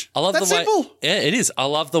cash. I love That's the way, simple. Yeah, it is. I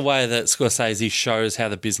love the way that Scorsese shows how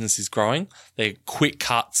the business is growing. They're quick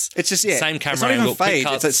cuts. It's just, same camera it's not angle. even fade.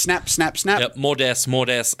 It's a snap, snap, snap. Yep, more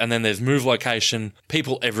desks, and then there's move location,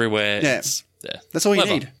 people everywhere. Yeah. That's all you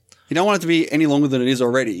need. You don't want it to be any longer than it is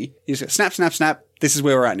already. You just go, snap, snap, snap. This is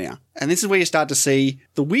where we're at now. And this is where you start to see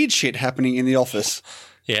the weird shit happening in the office.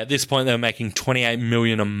 Yeah, at this point, they were making $28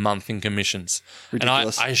 million a month in commissions.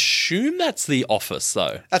 Ridiculous. And I assume that's the office,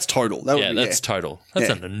 though. That's total. That's total. That's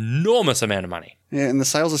an enormous amount of money. Yeah, and the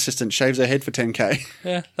sales assistant shaves her head for $10K.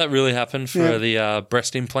 Yeah, that really happened for the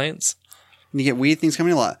breast implants. And you get weird things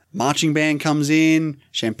coming in, like marching band comes in,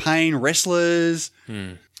 champagne, wrestlers.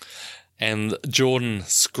 And Jordan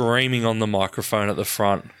screaming on the microphone at the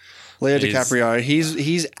front. Leo DiCaprio,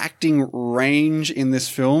 his acting range in this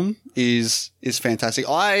film is fantastic.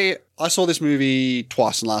 I saw this movie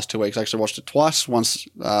twice in the last 2 weeks. I actually watched it twice, once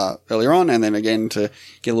earlier on, and then again to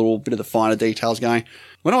get a little bit of the finer details going.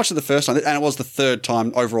 When I watched it the first time, and it was the third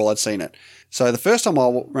time overall I'd seen it. So the first time I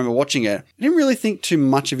remember watching it, I didn't really think too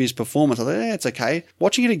much of his performance. I thought, it's okay.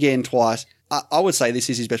 Watching it again twice, I would say this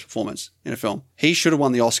is his best performance in a film. He should have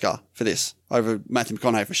won the Oscar for this over Matthew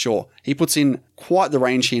McConaughey for sure. He puts in quite the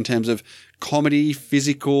range here in terms of comedy,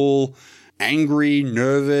 physical, angry,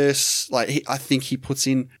 nervous. I think he puts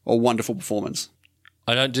in a wonderful performance.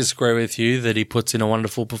 I don't disagree with you that he puts in a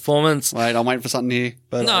wonderful performance. Wait, I'm waiting for something here.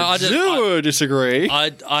 But No, I do disagree.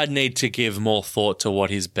 I'd need to give more thought to what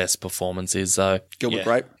his best performance is, though. Gilbert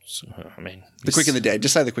Grape. So, I mean, The Quick and the Dead.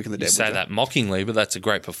 Just say The Quick and the you Dead. say that mockingly, but that's a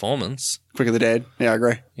great performance. Quick and the Dead. Yeah, I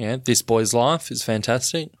agree. Yeah, This Boy's Life is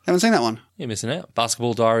fantastic. Haven't seen that one. You're missing out.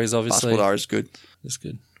 Basketball Diaries, obviously. Basketball Diaries is good. It's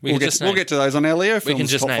good. We'll get to those on our Leo films. We can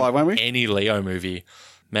just top name 5, won't we? any Leo movie.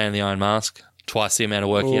 Man in the Iron Mask. Twice the amount of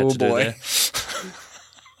work he had to do there.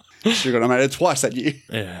 Should have got nominated twice that year.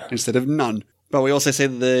 Yeah. Instead of none. But we also see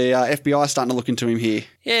that the FBI is starting to look into him here.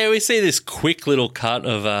 Yeah, we see this quick little cut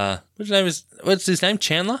of what's his name?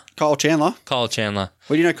 Chandler? Kyle Chandler. Kyle Chandler.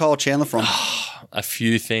 Where do you know Kyle Chandler from? A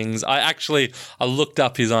few things. I looked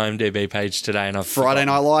up his IMDb page today and I've Friday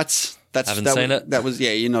Night Lights. Haven't seen it. That was,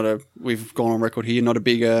 yeah, we've gone on record here, you're not a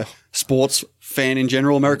big sports fan in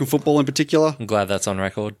general, American football in particular. I'm glad that's on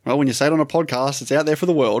record. Well, when you say it on a podcast, it's out there for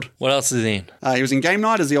the world. What else is he in? He was in Game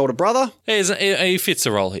Night as the older brother. He fits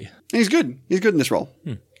the role here. He's good. He's good in this role.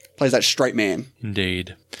 Plays that straight man.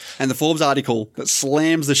 Indeed. And the Forbes article that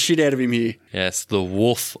slams the shit out of him here. Yes, the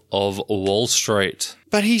Wolf of Wall Street.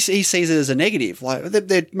 But he sees it as a negative. Like,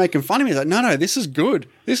 they're making fun of me. He's like, no, this is good.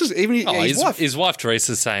 This is even his wife. His wife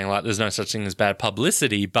Teresa's saying, like, there's no such thing as bad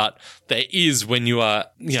publicity, but there is when you are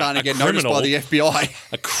starting to get noticed by the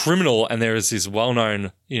FBI. A criminal, and there is this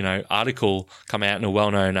well-known, article come out in a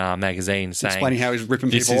well-known magazine saying... explaining how he's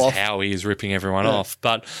ripping people off. This is how he is ripping everyone off.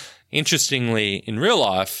 But... interestingly, in real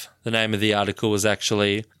life, the name of the article was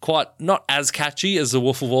actually quite not as catchy as The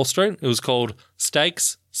Wolf of Wall Street. It was called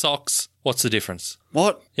Steaks, Socks, What's the Difference?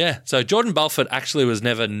 What? Yeah. So Jordan Belfort actually was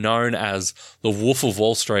never known as The Wolf of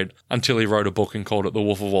Wall Street until he wrote a book and called it The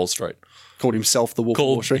Wolf of Wall Street. Called himself The Wolf of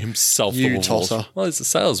Wall Street? Called himself The Wolf of Wall Street. Well, he's a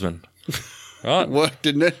salesman. Right? Worked,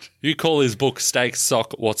 didn't it? You call his book Steaks,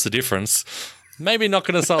 Sock, What's the Difference? Maybe not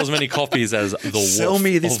going to sell as many copies as The Wolf. Sell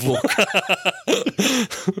me this book.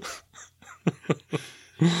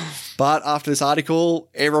 But after this article,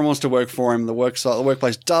 everyone wants to work for him. The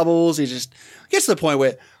workplace doubles. He just gets to the point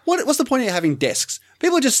where, what's the point of having desks?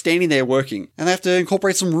 People are just standing there working, and they have to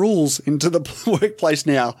incorporate some rules into the workplace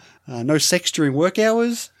now. No sex during work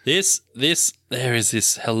hours. There is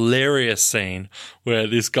this hilarious scene where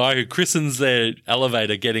this guy who christens their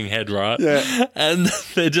elevator getting head, right? Yeah. And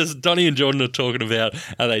they're just, Donnie and Jordan are talking about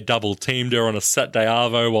how they double teamed her on a Saturday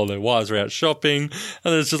Arvo while their wives were out shopping.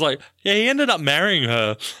 And it's just like, yeah, he ended up marrying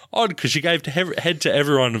her. Odd, because she gave head to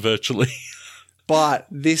everyone virtually. But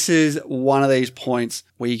this is one of these points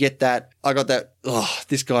where you get that, I got that,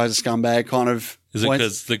 this guy's a scumbag kind of. Is it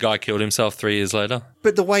because the guy killed himself 3 years later?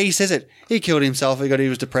 But the way he says it, he killed himself, he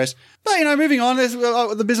was depressed. But, moving on,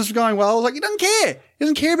 the business was going well. Like, he doesn't care. He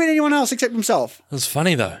doesn't care about anyone else except himself. It was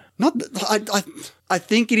funny, though. I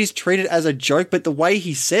think it is treated as a joke, but the way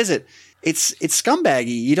he says it, it's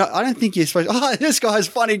scumbaggy. I don't think you're supposed to, this guy's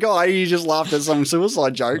a funny guy. He just laughed at some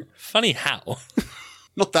suicide joke. Funny how?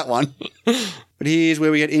 Not that one. But here's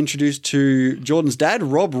where we get introduced to Jordan's dad,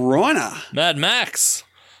 Rob Reiner. Mad Max.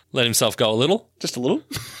 Let himself go a little. Just a little.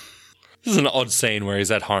 This is an odd scene where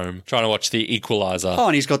he's at home trying to watch The Equalizer. Oh,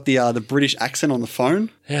 and he's got the British accent on the phone.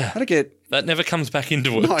 Yeah. I don't get... That never comes back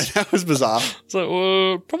into it. No, that was bizarre.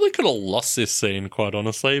 So, probably could have lost this scene, quite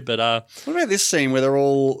honestly, but... What about this scene where they're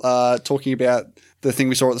all talking about the thing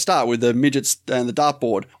we saw at the start with the midgets and the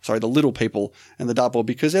dartboard? Sorry, the little people and the dartboard,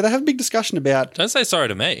 because they have a big discussion about... Don't say sorry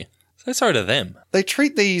to me. Say sorry to them. They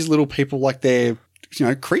treat these little people like they're...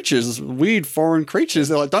 creatures, weird foreign creatures.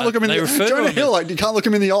 They're like, don't look them in the eye. Jonah Hill, like, you can't look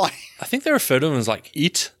them in the eye. I think they refer to them as like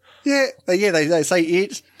it. Yeah, they say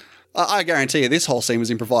it. I guarantee you this whole scene was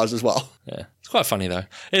improvised as well. Yeah, it's quite funny though.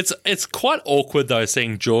 It's quite awkward though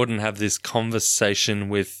seeing Jordan have this conversation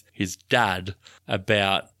with his dad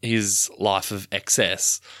about his life of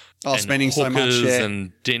excess. Oh, spending so much, yeah.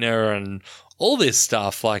 And dinner and all this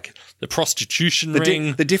stuff, like the prostitution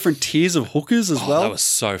ring. The different tiers of hookers as well. That was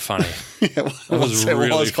so funny. Yeah, that was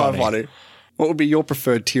really quite funny. What would be your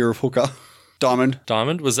preferred tier of hooker?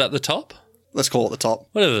 Diamond? Was that the top? Let's call it the top.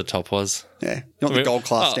 Whatever the top was. Yeah, not the gold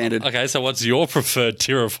class standard. Okay, so what's your preferred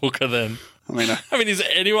tier of hooker then? I mean, is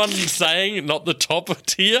anyone saying not the top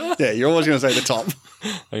tier? Yeah, you're always going to say the top.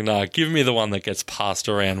 Like, no, give me the one that gets passed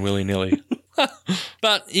around willy-nilly.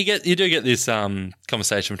 But you do get this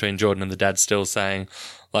conversation between Jordan and the dad still saying,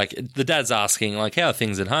 like, the dad's asking, like, how are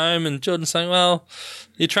things at home? And Jordan's saying, well,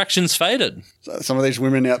 the attraction's faded. So some of these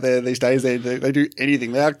women out there these days, they do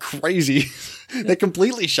anything. They are crazy. They're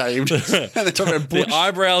completely shaved. And they're talking about bush. The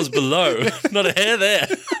eyebrows below, not a hair there.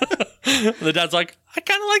 The dad's like, I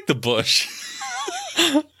kind of like the bush.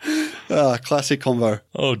 Classic combo.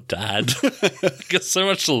 Oh, Dad. Got so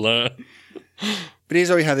much to learn. But here's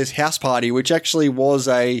where we have this house party, which actually was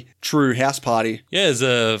a true house party. Yeah, there's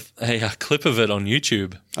a clip of it on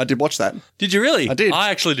YouTube. I did watch that. Did you really? I did. I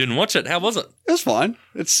actually didn't watch it. How was it? It was fine.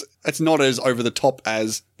 It's not as over the top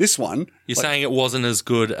as this one. You're saying it wasn't as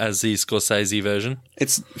good as the Scorsese version?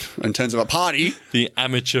 It's, in terms of a party. The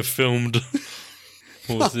amateur filmed...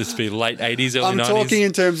 What would this be, late 80s, early 90s? I'm talking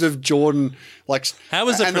in terms of Jordan. Like, how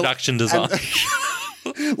was the production design?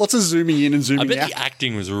 Lots of zooming in and zooming out. I bet the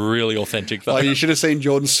acting was really authentic, though. Oh, you should have seen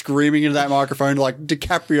Jordan screaming into that microphone like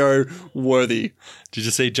DiCaprio worthy. Did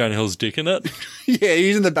you see Jonah Hill's dick in it? Yeah,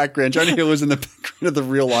 he's in the background. Jonah Hill was in the background of the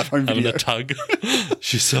real life home having video. a tug.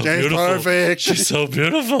 She's so That's beautiful. perfect. She's so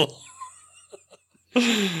beautiful.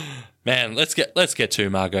 Man, let's get to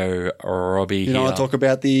Margot Robbie here. You know, I talk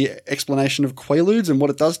about the explanation of Quaaludes and what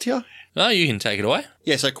it does to you? No, you can take it away.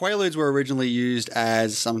 Yeah, so Quaaludes were originally used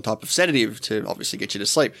as some type of sedative to obviously get you to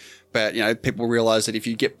sleep. But, you know, people realize that if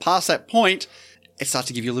you get past that point, it starts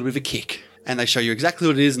to give you a little bit of a kick. And they show you exactly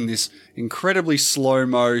what it is in this incredibly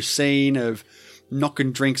slow-mo scene of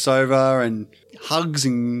knocking drinks over and hugs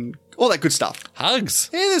and all that good stuff. Hugs?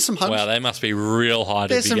 Yeah, there's some hugs. Wow, they must be real high to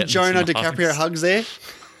be There's some getting Jonah some DiCaprio hugs there.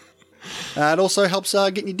 It also helps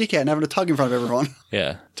getting your dick out and having a tug in front of everyone.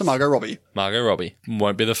 Yeah. To Margot Robbie. Margot Robbie.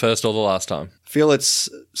 Won't be the first or the last time. Feel it's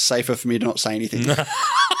safer for me to not say anything.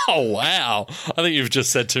 Oh, wow. I think you've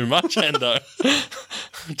just said too much, Endo.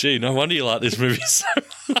 Gee, no wonder you like this movie so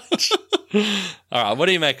much. All right, what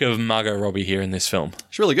do you make of Margot Robbie here in this film?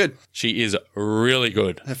 She's really good. She is really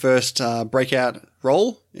good. Her first breakout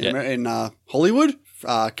role in Hollywood.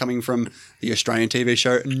 Coming from the Australian TV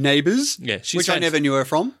show Neighbours, which I never knew her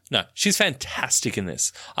from. No, she's fantastic in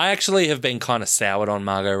this. I actually have been kind of soured on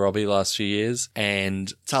Margot Robbie the last few years,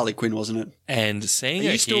 and it's Harley Quinn, wasn't it? And seeing Are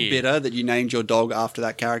her you still bitter that you named your dog after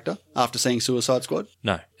that character after seeing Suicide Squad?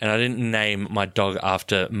 No, and I didn't name my dog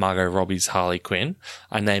after Margot Robbie's Harley Quinn.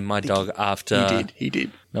 I named my dog after. He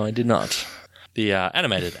did. No, I did not. The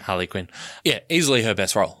animated Harley Quinn. Yeah, easily her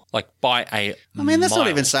best role. Like by a. I mean, that's mile. not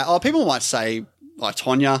even say. Oh, people might say. Like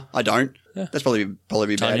Tonya, I don't. Yeah. That's probably about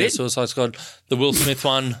Tonya, it. Suicide Squad, the Will Smith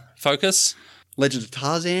one, Focus. Legend of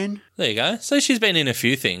Tarzan. There you go. So she's been in a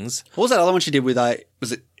few things. What was that other one she did with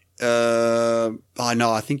was it? I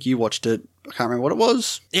know. I think you watched it. I can't remember what it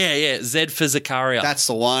was. Yeah. Z for Zakaria. That's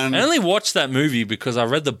the one. I only watched that movie because I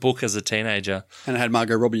read the book as a teenager. And it had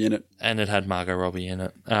Margot Robbie in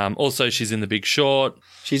it. Also, she's in The Big Short.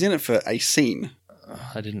 She's in it for a scene.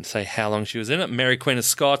 I didn't say how long she was in it. Mary Queen of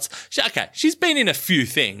Scots. She's been in a few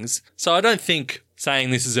things, so I don't think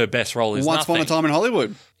saying this is her best role is Once nothing. Upon a Time in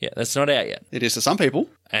Hollywood. Yeah, that's not out yet. It is to some people.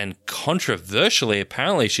 And controversially,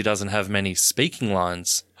 apparently she doesn't have many speaking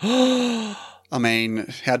lines. I mean,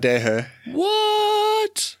 how dare her?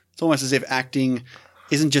 What? It's almost as if acting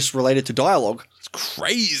isn't just related to dialogue. It's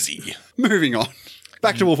crazy. Moving on.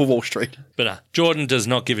 Back to Wolf of Wall Street. But Jordan does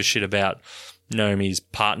not give a shit about Naomi's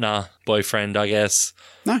partner, boyfriend, I guess.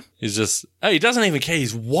 No. He's just, he doesn't even care.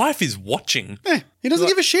 His wife is watching. Yeah, he doesn't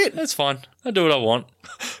give a shit. That's fine. I do what I want.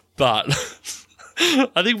 But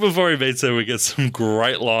I think before he meets her, we get some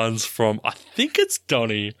great lines from, I think it's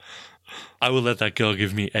Donnie. I will let that girl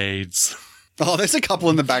give me AIDS. Oh, there's a couple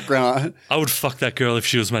in the background. I would fuck that girl if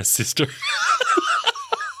she was my sister.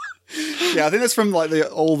 Yeah, I think that's from like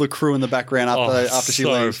all the crew in the background after she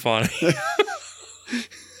leaves. So funny.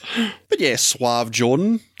 But yeah, suave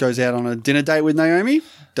Jordan goes out on a dinner date with Naomi.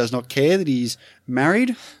 Does not care that he's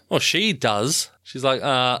married. Well, she does. She's like,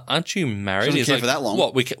 aren't you married? Doesn't He's care like, for that long.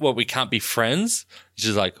 What, we can't be friends?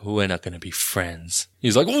 She's like, we're not going to be friends.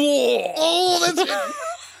 He's like, whoa. Oh, that's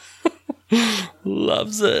it.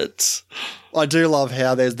 Loves it. I do love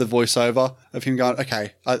how there's the voiceover of him going,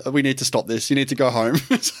 okay, we need to stop this. You need to go home.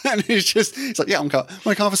 And he's like, yeah, want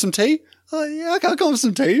to come for some tea? Oh, yeah, okay, I'll come for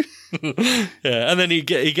some tea. Yeah, and then he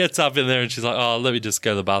gets up in there and she's like, oh, let me just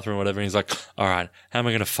go to the bathroom or whatever. And he's like, all right, how am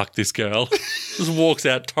I going to fuck this girl? Just walks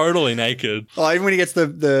out totally naked. Oh, even when he gets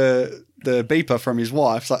the beeper from his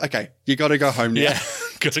wife, it's like, okay, you got to go home now. Yeah,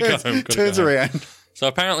 got to go home. Turns around. So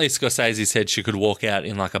apparently Scorsese said she could walk out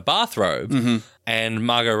in like a bathrobe. Mm-hmm. And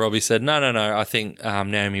Margot Robbie said, no. I think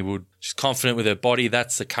Naomi would. She's confident with her body.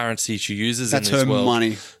 That's the currency she uses in this world. That's her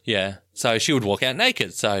money. Yeah. So she would walk out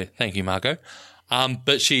naked. So thank you, Margot.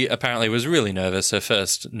 But she apparently was really nervous. Her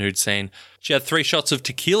first nude scene. She had 3 shots of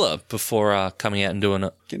tequila before coming out and doing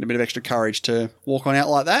it. Getting a bit of extra courage to walk on out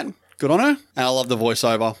like that. Good on her. And I love the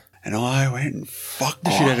voiceover. And I went and fucked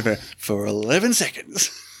the shit out of her for 11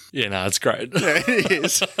 seconds. Yeah, no, it's great. Yeah, it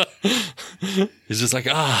is. He's just like,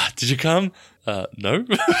 did you come? No.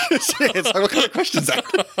 It's like, what kind of questions that?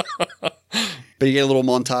 But you get a little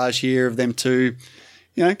montage here of them two,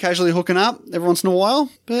 casually hooking up every once in a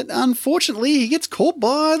while. But unfortunately, he gets caught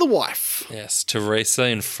by the wife. Yes, Teresa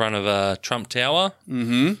in front of a Trump Tower.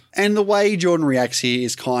 Mm-hmm. And the way Jordan reacts here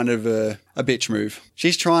is kind of a bitch move.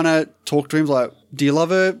 She's trying to talk to him like, do you love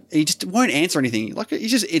her? He just won't answer anything.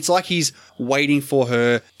 It's like he's waiting for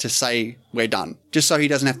her to say we're done, just so he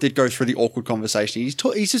doesn't have to go through the awkward conversation. He's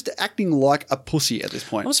just acting like a pussy at this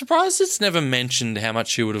point. I'm surprised it's never mentioned how much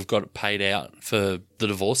she would have got paid out for the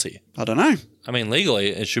divorcee. I don't know. I mean, legally,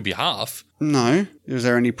 it should be half. No. Was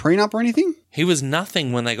there any prenup or anything? He was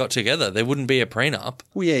nothing when they got together. There wouldn't be a prenup.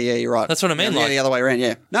 Well, yeah, you're right. That's what I mean. Yeah, the other way around,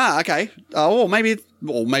 yeah. Nah, okay. Or maybe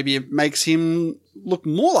it makes him look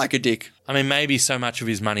more like a dick. I mean, maybe so much of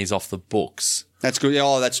his money's off the books. That's good.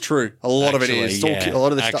 Oh, that's true. A lot of it is. A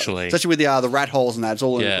lot of the stuff. Especially with the rat holes and that. It's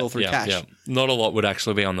all through cash. Yeah. Not a lot would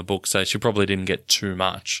actually be on the books, so she probably didn't get too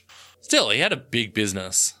much. Still, he had a big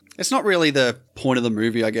business. It's not really the point of the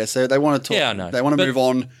movie, I guess. They want to talk. Yeah, I know. They want to move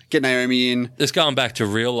on, get Naomi in. Just going back to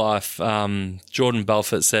real life, Jordan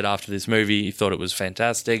Belfort said after this movie he thought it was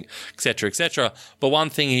fantastic, etc., etc. But one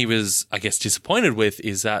thing he was, I guess, disappointed with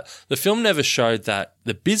is that the film never showed that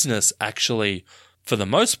the business actually, for the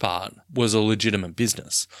most part, was a legitimate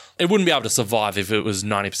business. It wouldn't be able to survive if it was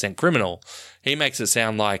 90% criminal. He makes it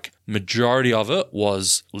sound like majority of it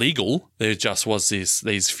was legal. There just was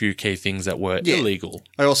these few key things that were illegal.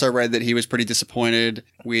 I also read that he was pretty disappointed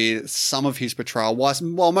with some of his portrayal.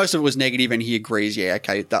 While most of it was negative, and he agrees, yeah,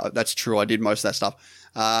 okay, that's true, I did most of that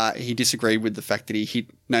stuff. He disagreed with the fact that he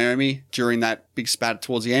hit Naomi during that big spat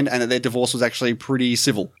towards the end, and that their divorce was actually pretty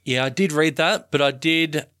civil. Yeah, I did read that, but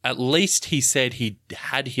at least he said he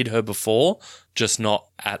had hit her before, just not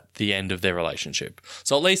at the end of their relationship.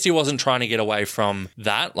 So at least he wasn't trying to get away from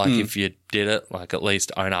that. Like, if you did it, like, at least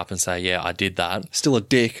own up and say, yeah, I did that. Still a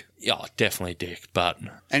dick. Yeah, definitely dick, but...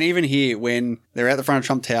 And even here, when they're at the front of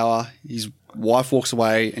Trump Tower, his wife walks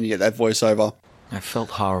away and you get that voiceover. I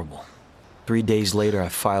felt horrible. 3 days later, I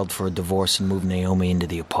filed for a divorce and moved Naomi into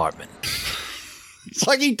the apartment. It's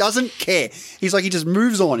like he doesn't care. He's like, he just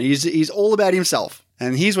moves on. He's all about himself.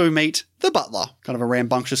 And here's where we meet the butler, kind of a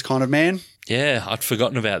rambunctious kind of man. Yeah, I'd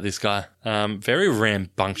forgotten about this guy. Very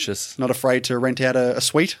rambunctious. Not afraid to rent out a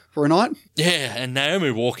suite for a night. Yeah, and Naomi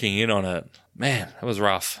walking in on it. Man, that was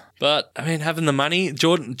rough. But, I mean, having the money,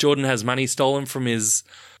 Jordan has money stolen from his...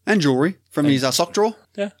 And jewellery from his sock drawer.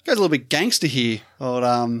 Yeah. Goes a little bit gangster here.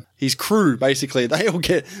 Or, his crew, basically. They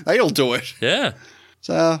all do it. Yeah.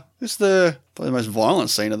 So, it's probably the most violent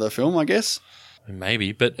scene of the film, I guess.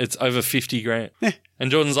 Maybe, but it's over 50 grand. Yeah. And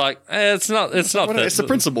Jordan's like, it's not It's the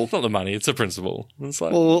principle. It's not the money, it's the principle. It's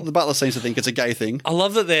like, well, the butler seems to think it's a gay thing. I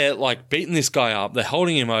love that they're like beating this guy up, they're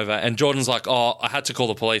holding him over, and Jordan's like, oh, I had to call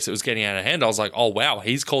the police, it was getting out of hand. I was like, oh wow,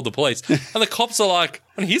 he's called the police. And the cops are like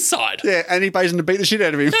on his side. Yeah, and he pays him to beat the shit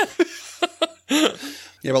out of him.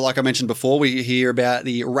 Yeah, but like I mentioned before, we hear about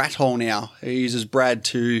the rat hole now. He uses Brad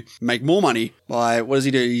to make more money by, what does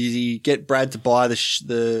he do? He get Brad to buy the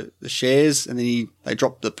shares, and then they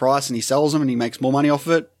drop the price and he sells them and he makes more money off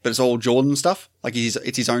of it, but it's all Jordan stuff. Like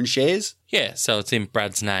it's his own shares. Yeah, so it's in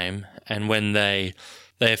Brad's name, and when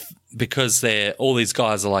because all these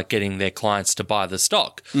guys are like getting their clients to buy the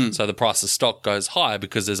stock. So the price of stock goes high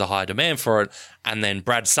because there's a high demand for it. And then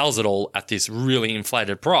Brad sells it all at this really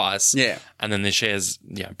inflated price. Yeah. And then the shares,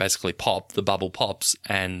 basically pop, the bubble pops,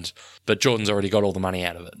 but Jordan's already got all the money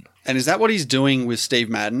out of it. And is that what he's doing with Steve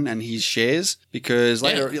Madden and his shares? Because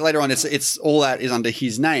later on, it's all that is under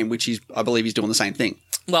his name, which I believe he's doing the same thing.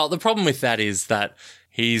 Well, the problem with that is that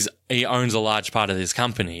he owns a large part of this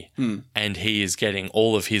company, and he is getting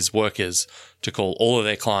all of his workers to call all of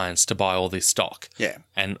their clients to buy all this stock. Yeah.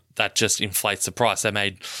 And that just inflates the price. They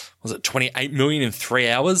made, was it $28 million in 3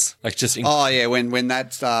 hours? Like just when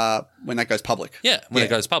that goes public. Yeah, when it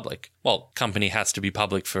goes public. Well, company has to be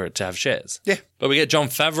public for it to have shares. Yeah. But we get Jon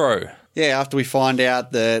Favreau. Yeah, after we find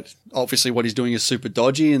out that obviously what he's doing is super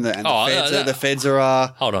dodgy and the feds are...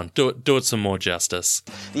 Hold on, do it some more justice.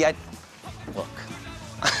 Yeah, look,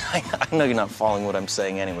 I know you're not following what I'm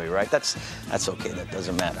saying anyway, right? That's okay, that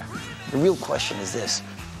doesn't matter. The real question is this: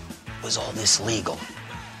 was all this legal?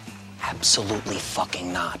 Absolutely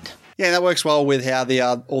fucking not. Yeah, that works well with how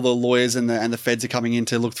all the lawyers and the feds are coming in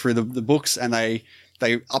to look through the books, and they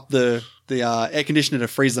they up the air conditioner to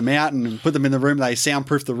freeze them out and put them in the room. They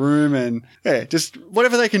soundproof the room and just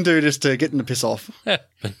whatever they can do just to get them to piss off. But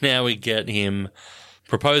now we get him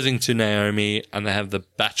proposing to Naomi and they have the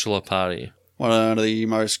bachelor party. One of the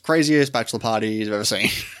most craziest bachelor parties I've ever seen.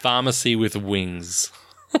 Pharmacy with wings.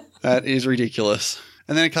 That is ridiculous.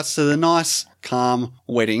 And then it cuts to the nice, calm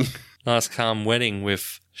wedding. Nice, calm wedding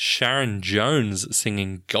with Sharon Jones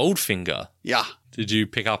singing Goldfinger. Yeah. Did you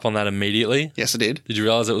pick up on that immediately? Yes, I did. Did you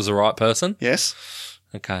realize it was the right person? Yes.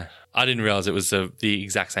 Okay. I didn't realize it was the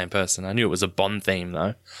exact same person. I knew it was a Bond theme,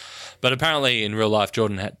 though. But apparently, in real life,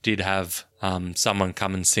 Jordan did have someone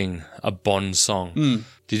come and sing a Bond song. Mm.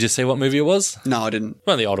 Did you see what movie it was? No, I didn't.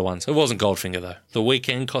 One of the older ones. It wasn't Goldfinger, though. The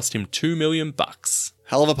Weeknd cost him $2 million.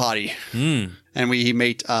 Hell of a party. Mm. And we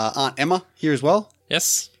meet Aunt Emma here as well.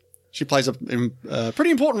 Yes. She plays a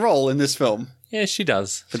pretty important role in this film. Yeah, she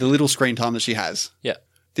does. For the little screen time that she has. Yeah.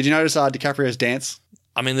 Did you notice DiCaprio's dance?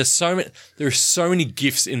 I mean, there are so many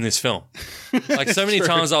GIFs in this film. Like, so many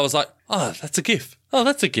times I was like, oh, that's a GIF. Oh,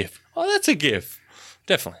 that's a GIF. Oh, that's a GIF.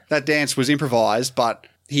 Definitely. That dance was improvised, but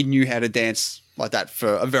he knew how to dance like that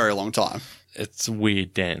for a very long time. It's a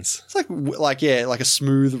weird dance. It's like a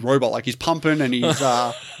smooth robot. Like he's pumping and he's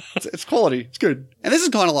it's quality. It's good. And this is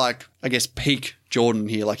kind of like, I guess, peak Jordan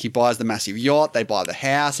here. Like he buys the massive yacht, they buy the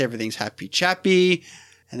house, everything's happy chappy.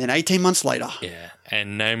 And then 18 months later. Yeah.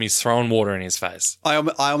 And Naomi's throwing water in his face. I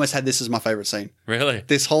almost had this as my favorite scene. Really?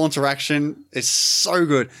 This whole interaction is so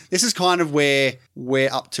good. This is kind of where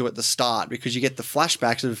we're up to at the start because you get the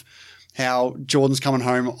flashbacks of how Jordan's coming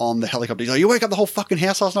home on the helicopter. He's like, you wake up the whole fucking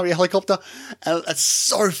house last night with your helicopter. And it's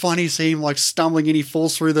so funny. See him like stumbling in. He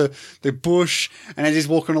falls through the bush. And as he's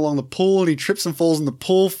walking along the pool and he trips and falls in the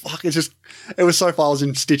pool. Fuck, it was so fun. I was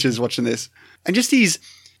in stitches watching this. And just his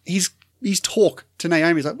talk to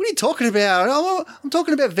Naomi. He's like, what are you talking about? Oh, I'm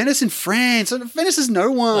talking about Venice in France. Venice is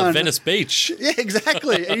no one. Venice Beach. Yeah,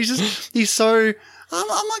 exactly. And he's so,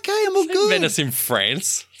 I'm okay. I'm all good. Venice in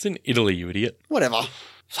France. It's in Italy, you idiot. Whatever.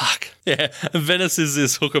 Fuck. Yeah. And Venice is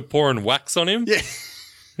this hooker pouring wax on him. Yeah.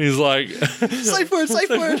 He's like... safe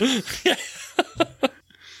word. Yeah.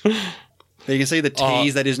 You can see the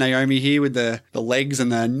tease that is Naomi here with the legs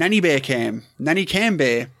and the nanny bear cam. Nanny cam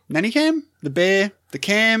bear. Nanny cam? The bear, the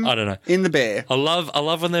cam. I don't know. In the bear. I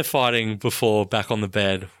love when they're fighting before back on the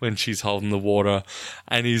bed when she's holding the water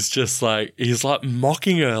and he's like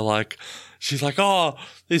mocking her like... She's like, oh,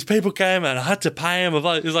 these people came and I had to pay them.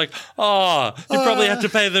 He's like, oh, you probably had to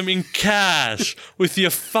pay them in cash with your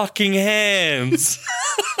fucking hands.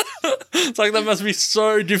 It's like, that must be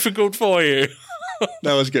so difficult for you.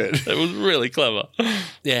 That was good. It was really clever.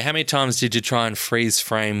 Yeah, how many times did you try and freeze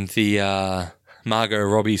frame the Margot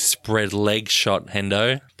Robbie spread leg shot,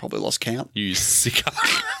 Hendo? Probably lost count. You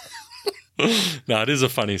sicko. No, it is a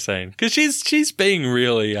funny scene because she's being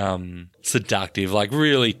really seductive, like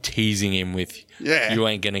really teasing him with, you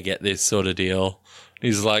ain't gonna get this sort of deal.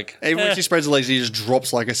 He's like, even when she spreads the legs, he just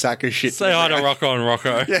drops like a sack of shit. Say hi to Rocco and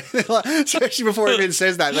Rocco. Yeah, like, especially before he even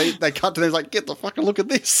says that, they cut to them like, get the fucking look at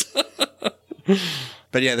this.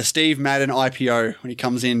 But yeah, the Steve Madden IPO when he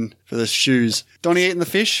comes in for the shoes. Donnie eating the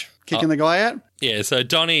fish, kicking the guy out. Yeah, so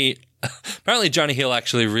Donnie. Apparently, Johnny Hill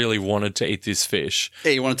actually really wanted to eat this fish.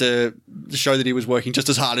 Yeah, he wanted to show that he was working just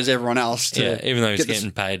as hard as everyone else. Even though he's getting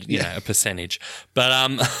paid, a percentage. But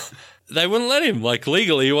they wouldn't let him. Like,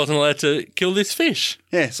 legally, he wasn't allowed to kill this fish.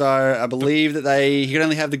 Yeah, so I believe that he could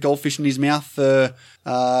only have the goldfish in his mouth for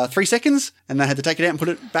 3 seconds, and they had to take it out and put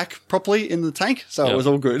it back properly in the tank, so it was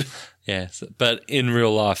all good. Yes, but in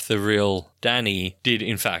real life, the real Danny did,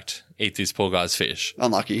 in fact, eat this poor guy's fish.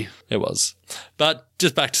 Unlucky. It was. But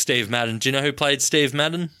just back to Steve Madden. Do you know who played Steve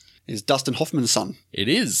Madden? Is Dustin Hoffman's son. It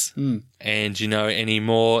is. And do you know any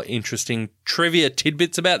more interesting trivia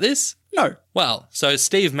tidbits about this? No. Well, so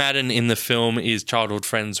Steve Madden in the film is childhood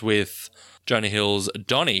friends with Jonah Hill's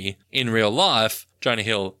Donnie. In real life, Jonah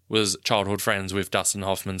Hill was childhood friends with Dustin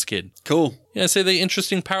Hoffman's kid. Cool. Yeah, see the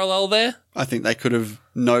interesting parallel there? I think they could have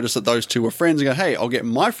noticed that those two were friends and go, hey, I'll get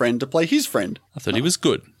my friend to play his friend. I thought he was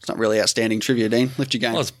good. It's not really outstanding trivia, Dean. Lift your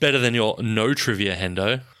game. Well, it's better than your no trivia,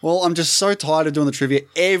 Hendo. Well, I'm just so tired of doing the trivia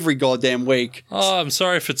every goddamn week. Oh, I'm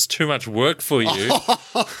sorry if it's too much work for you.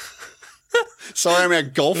 Sorry I'm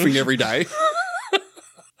out golfing every day.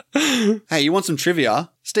 Hey, you want some trivia?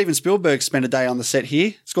 Steven Spielberg spent a day on the set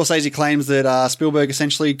here. Scorsese claims that Spielberg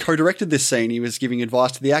essentially co-directed this scene. He was giving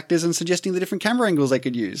advice to the actors and suggesting the different camera angles they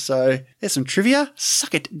could use. So there's some trivia.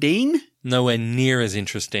 Suck it, Dean. Nowhere near as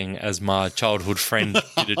interesting as my childhood friend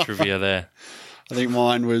did a trivia there. I think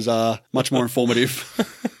mine was much more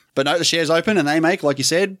informative. But no, the share's open and they make, like you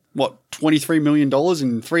said, what, $23 million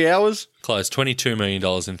in 3 hours? Close, $22 million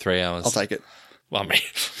in 3 hours. I'll take it. Well, I mean,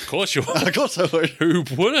 of course you would. Of course I would. Who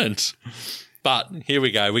wouldn't? But here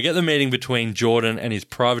we go. We get the meeting between Jordan and his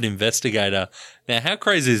private investigator. Now, how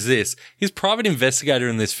crazy is this? His private investigator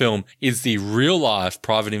in this film is the real-life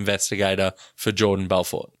private investigator for Jordan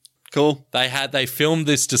Belfort. Cool. They filmed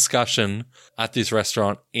this discussion at this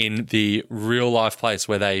restaurant in the real-life place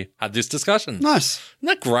where they had this discussion. Nice. Isn't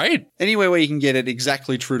that great? Anywhere where you can get it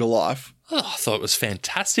exactly true to life. Oh, I thought it was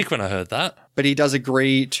fantastic when I heard that. But he does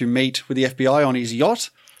agree to meet with the FBI on his yacht.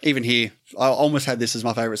 Even here, I almost had this as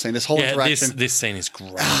my favourite scene. This whole interaction. This scene is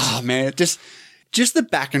great. Oh, man. Just the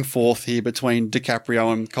back and forth here between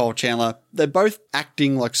DiCaprio and Kyle Chandler. They're both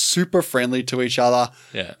acting like super friendly to each other.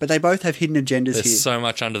 Yeah. But they both have hidden agendas There's here. so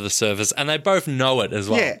much under the surface. And they both know it as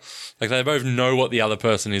well. Yeah. Like, they both know what the other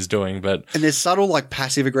person is doing, but... And there's subtle, like,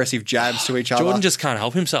 passive-aggressive jabs to each other. Jordan just can't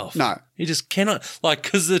help himself. No. He just cannot... Like,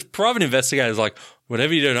 because the private investigator's like,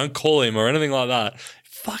 whatever you do, don't call him or anything like that.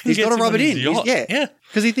 Fucking He's got to rub it in. Yeah.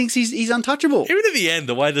 Because he thinks he's untouchable. Even at the end,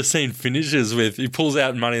 the way the scene finishes with, he pulls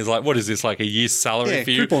out money, is like, what is this, like a year's salary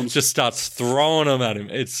for you? Coupons. Just starts throwing them at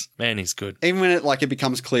him. Man, he's good. Even when it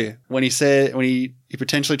becomes clear. When he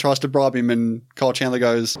potentially tries to bribe him and Kyle Chandler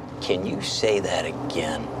goes, Can you say that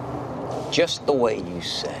again? Just the way you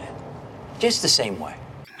said it. Just the same way.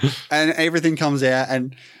 and everything comes out,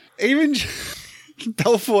 and even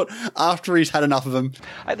Belfort, after he's had enough of him.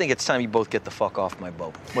 I think it's time you both get the fuck off my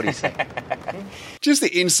boat. What do you think? Just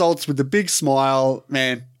the insults with the big smile.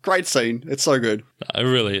 Man, great scene. It's so good. It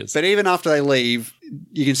really is. But even after they leave,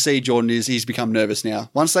 you can see Jordan he's become nervous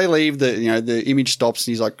now. Once they leave, the image stops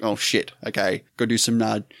and he's like, oh shit, okay, got to do some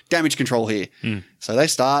damage control here. So they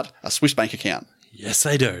start a Swiss bank account. Yes,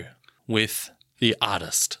 they do. With the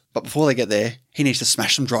artist. But before they get there, he needs to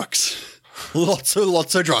smash some drugs. Lots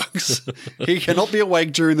of drugs. He cannot be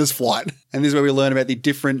awake during this flight. And this is where we learn about the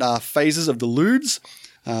different phases of the lewds,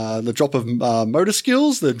 the drop of motor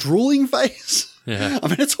skills, the drooling phase. Yeah. I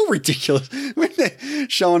mean, it's all ridiculous. When they're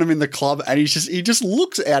showing him in the club and he just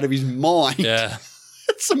looks out of his mind. Yeah.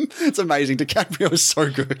 It's amazing. DiCaprio is so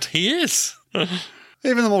good. He is.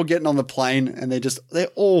 Even them all getting on the plane and they're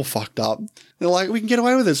all fucked up. They're like, we can get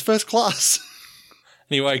away with this, first class.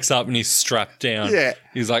 And he wakes up and he's strapped down. Yeah.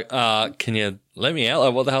 He's like, can you let me out?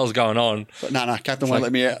 Like, what the hell's going on? But no, Captain won't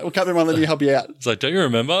let me out. Well, Captain won't let me help you out. It's like, don't you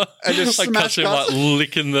remember? And just like, smash him, like,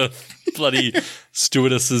 licking the bloody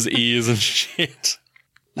stewardess's ears and shit.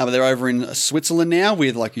 No, but they're over in Switzerland now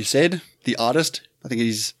with, like you said, the artist. I think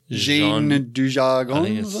he's Jean Dujardin. I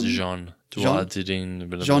think it's Jean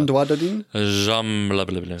Dujardin. Jean Dujardin. Jean blah,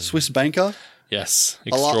 blah, blah. Swiss banker. Yes,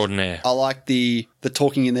 extraordinaire. I like the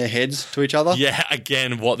talking in their heads to each other. Yeah,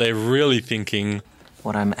 again, what they're really thinking.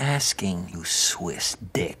 What I'm asking you, Swiss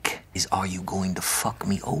dick, is are you going to fuck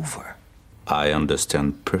me over? I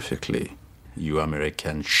understand perfectly, you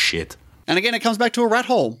American shit. And again, it comes back to a rat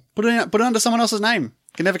hole. Put it under someone else's name.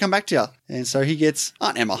 Can never come back to you. And so he gets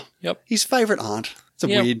Aunt Emma. Yep. His favourite aunt.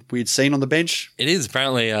 It's a weird scene on the bench. It is.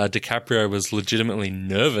 Apparently, DiCaprio was legitimately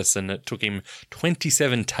nervous and it took him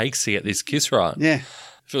 27 takes to get this kiss right. Yeah.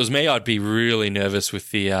 If it was me, I'd be really nervous with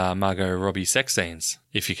the Margot Robbie sex scenes,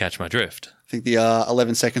 if you catch my drift. I think the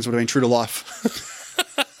 11 seconds would have been true to life.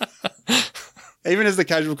 Even as the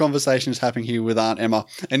casual conversation is happening here with Aunt Emma,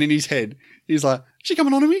 and in his head, he's like, is she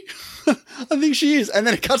coming on to me? I think she is. And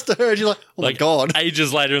then it cuts to her and she's like, oh my God.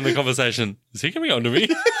 Ages later in the conversation, is he coming on to me?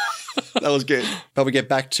 That was good. But we get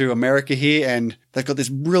back to America here and they've got this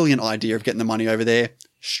brilliant idea of getting the money over there,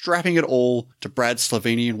 strapping it all to Brad's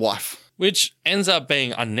Slovenian wife. Which ends up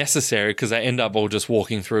being unnecessary because they end up all just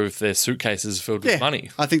walking through with their suitcases filled with money.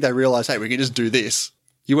 I think they realise, hey, we can just do this.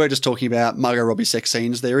 You were just talking about Margot Robbie sex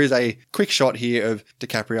scenes. There is a quick shot here of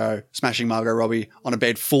DiCaprio smashing Margot Robbie on a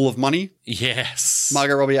bed full of money. Yes.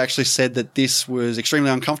 Margot Robbie actually said that this was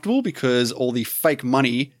extremely uncomfortable because all the fake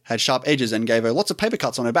money had sharp edges and gave her lots of paper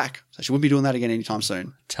cuts on her back. So she wouldn't be doing that again anytime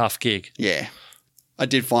soon. Tough gig. Yeah. I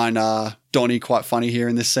did find Donnie quite funny here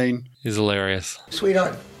in this scene. He's hilarious.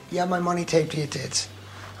 Sweetheart, you have my money taped to your tits.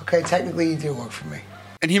 Okay, technically you do work for me.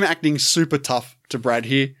 And him acting super tough to Brad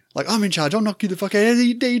here. Like, I'm in charge. I'll knock you the fuck out.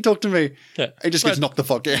 How dare you talk to me? Yeah. He just gets knocked the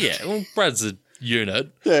fuck out. Yeah. Well, Brad's a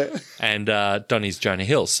unit. Yeah. And Donnie's Jonah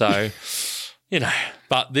Hill. So,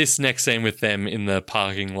 But this next scene with them in the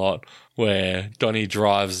parking lot where Donnie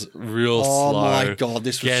drives real slow. Oh my God,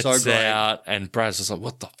 this was so gets great. out, and Brad's just like,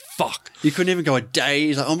 what the fuck? You couldn't even go a day.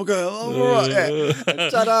 He's like, oh my God. Oh, all right. Yeah.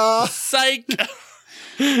 Ta-da. Sake.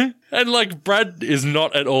 And like Brad is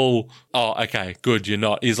not at all, oh, okay, good, you're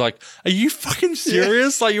not. He's like, are you fucking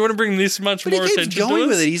serious? Like, you want to bring this much But more he keeps attention to going us?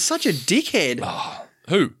 with it. He's such a dickhead. Oh,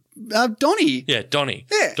 who? Donnie. Yeah, Donnie.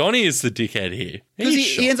 Yeah. Donnie is the dickhead here. Because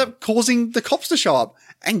He's he ends up causing the cops to show up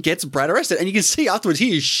and gets Brad arrested. And you can see afterwards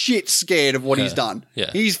he is shit scared of what he's done.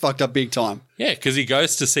 Yeah. He's fucked up big time. Yeah, because he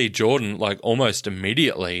goes to see Jordan like almost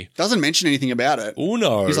immediately. Doesn't mention anything about it. Oh,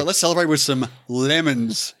 no. He's like, let's celebrate with some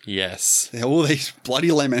lemons. Yes. All these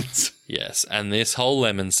bloody lemons. Yes, and this whole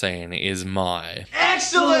lemon scene is my...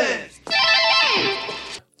 Excellent!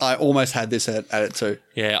 I almost had this at it too.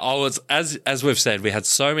 Yeah, I was, as we've said, we had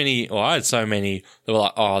so many, or I had so many that were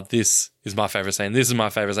like, oh, this is my favourite scene, this is my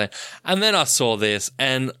favourite scene. And then I saw this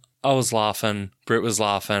and I was laughing, Britt was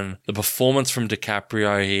laughing. The performance from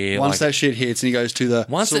DiCaprio here. Once that shit hits and he goes to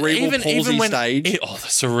the cerebral palsy stage. The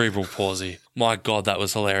cerebral palsy. My God, that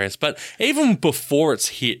was hilarious. But even before it's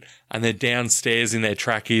hit and they're downstairs in their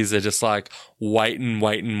trackies, they're just like waiting.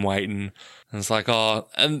 And it's like, oh,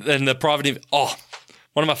 and then the private,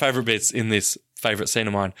 one of my favourite bits in this favourite scene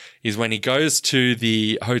of mine is when he goes to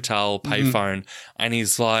the hotel payphone and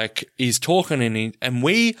he's like, he's talking and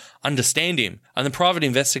we understand him. And the private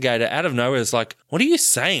investigator out of nowhere is like, what are you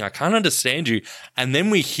saying? I can't understand you. And then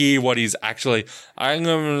we hear what he's actually, and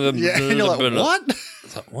you're like, what?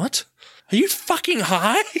 It's like, what? Are you fucking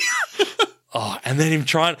high? Oh, and then him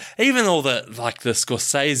trying, even all the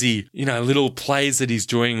Scorsese, little plays that he's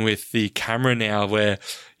doing with the camera now where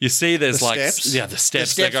you see there's the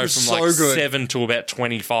steps. They go from 7 to about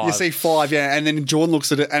 25. You see 5, yeah, and then Jordan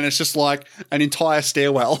looks at it and it's just like an entire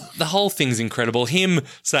stairwell. The whole thing's incredible. Him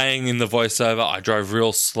saying in the voiceover, I drove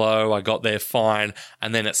real slow, I got there fine,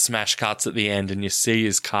 and then it smash cuts at the end and you see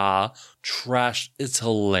his car trashed. It's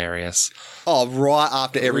hilarious. Oh, right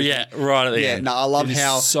after everything. Yeah, right at the end. No, I love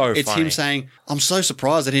how it's funny. him saying, I'm so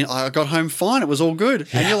surprised that I got home fine. It was all good.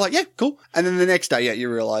 Yeah. And you're like, yeah, cool. And then the next day,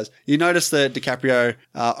 you realize. You notice that DiCaprio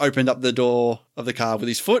opened up the door of the car with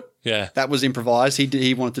his foot. Yeah. That was improvised.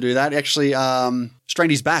 He wanted to do that. He actually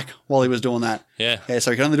strained his back while he was doing that. Yeah. Yeah,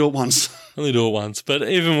 so he could only do it once. Only do it once. But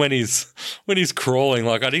even when he's crawling,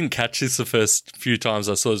 like I didn't catch this the first few times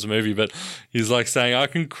I saw this movie, but he's like saying, I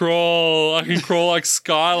can crawl like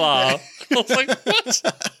Skylar. I was like,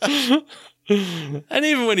 what? And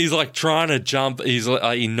even when he's like trying to jump,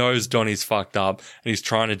 he knows Donnie's fucked up and he's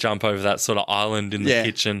trying to jump over that sort of island in the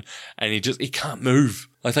kitchen and he can't move.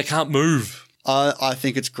 Like they can't move. I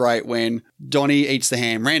think it's great when Donnie eats the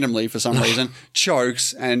ham randomly for some reason,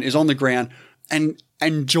 chokes and is on the ground and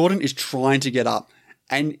Jordan is trying to get up.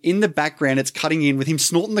 And in the background, it's cutting in with him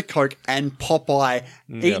snorting the Coke and Popeye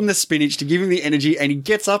eating the spinach to give him the energy. And he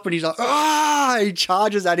gets up and he's like, he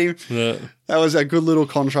charges at him. Yeah. That was a good little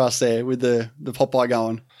contrast there with the Popeye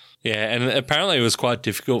going. Yeah, and apparently it was quite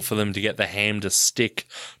difficult for them to get the ham to stick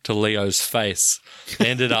to Leo's face. They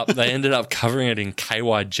ended up covering it in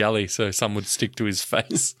KY jelly so some would stick to his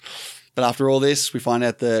face. But after all this, we find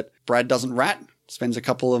out that Brad doesn't rat, spends a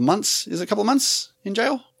couple of months. Is it a couple of months in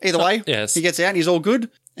jail? Either way, yes. He gets out and he's all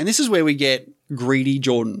good. And this is where we get greedy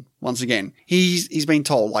Jordan once again. He's been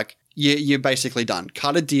told, like, you're basically done.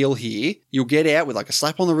 Cut a deal here. You'll get out with like a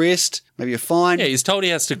slap on the wrist, maybe a fine. Yeah, he's told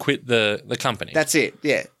he has to quit the company. That's it,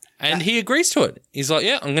 yeah. And he agrees to it. He's like,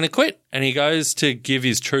 yeah, I'm going to quit. And he goes to give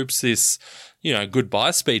his troops this,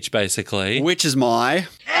 goodbye speech, basically. Which is my...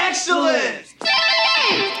 Excellent!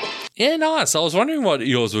 Yeah, nice. I was wondering what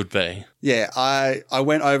yours would be. Yeah, I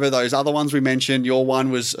went over those other ones we mentioned. Your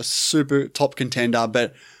one was a super top contender,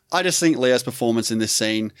 but I just think Leo's performance in this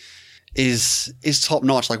scene is top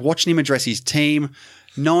notch. Like watching him address his team,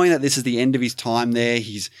 knowing that this is the end of his time there,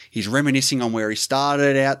 he's reminiscing on where he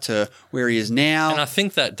started out to where he is now. And I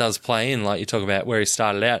think that does play in, like you talk about where he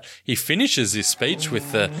started out. He finishes his speech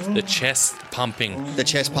with the chest pumping. The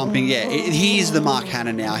chest pumping, yeah. He is the Mark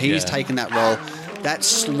Hanna now. He's taken that role. That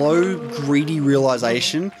slow, greedy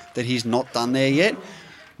realization that he's not done there yet,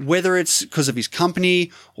 whether it's because of his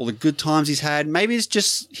company or the good times he's had, maybe it's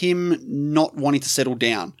just him not wanting to settle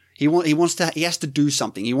down. He has to do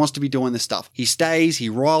something. He wants to be doing this stuff. He stays, he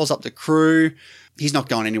riles up the crew. He's not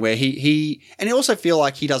going anywhere. And he also feel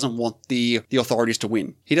like he doesn't want the authorities to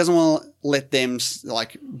win. He doesn't want to let them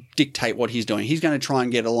like dictate what he's doing. He's going to try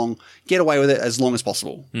and get away with it as long as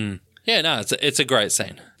possible. Mm. Yeah, no, it's a great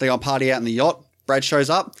scene. They go and party out in the yacht. Brad shows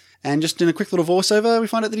up, and just in a quick little voiceover, we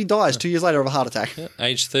find out that he dies 2 years later of a heart attack. Yeah,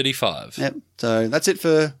 age 35. Yep. So that's it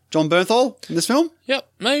for John Bernthal in this film.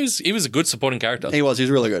 Yep. No, he was a good supporting character. He was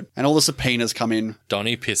really good. And all the subpoenas come in.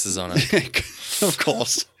 Donnie pisses on it. Of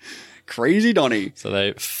course. Crazy Donnie. So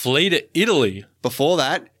they flee to Italy. Before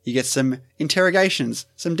that, you get some interrogations,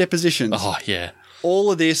 some depositions. Oh, yeah.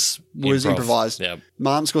 All of this was improvised. Yep.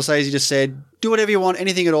 Martin Scorsese just said, do whatever you want,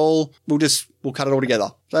 anything at all. We'll just we'll cut it all together.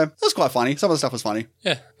 So that was quite funny. Some of the stuff was funny.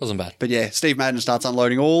 Yeah, wasn't bad. But yeah, Steve Madden starts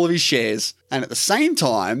unloading all of his shares. And at the same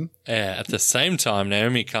time,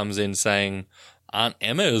 Naomi comes in saying Aunt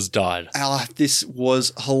Emma has died. This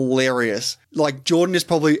was hilarious. Like, Jordan is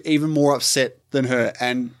probably even more upset than her.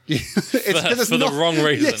 And it's for the wrong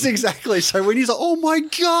reason. Yes, exactly. So when he's like, oh my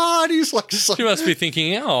God, he's like, so, she must be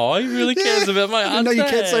thinking, oh, he really cares about my aunt. I know you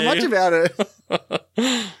cared so much about her.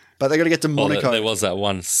 But they got to get to Monaco. There was that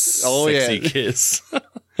one sexy kiss.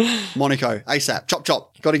 Monaco, ASAP. Chop,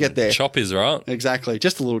 chop. Got to get there. Chop is right. Exactly.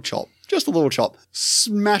 Just a little chop. Just a little chop.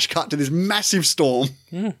 Smash cut to this massive storm.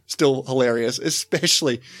 Still hilarious.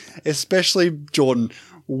 Especially Jordan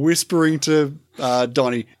whispering to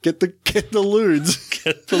Donnie, get the lewds.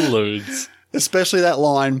 Get the lewds. Especially that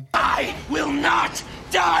line. I will not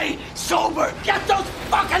die sober. Get those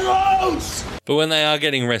fucking loads. But when they are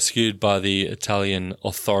getting rescued by the Italian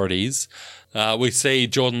authorities, we see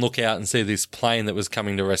Jordan look out and see this plane that was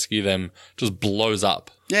coming to rescue them just blows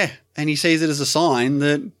up. Yeah, and he sees it as a sign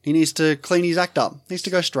that he needs to clean his act up. Needs to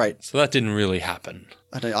go straight. So that didn't really happen.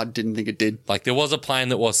 I didn't think it did. Like, there was a plane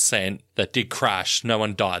that was sent that did crash. No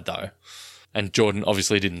one died, though. And Jordan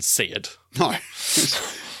obviously didn't see it. No.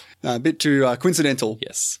 A bit too coincidental.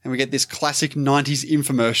 Yes. And we get this classic 90s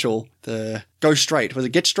infomercial. The go straight. Was it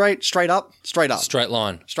get straight? Straight up? Straight up. Straight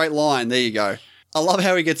line. Straight line. There you go. I love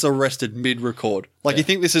how he gets arrested mid-record. Like, you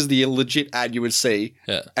think this is the legit ad you would see.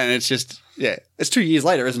 Yeah. And it's just, it's 2 years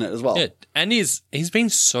later, isn't it, as well? Yeah. And he's been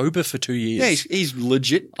sober for 2 years. Yeah, he's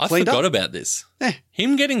legit I cleaned forgot up. about this. Yeah.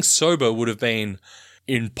 Him getting sober would have been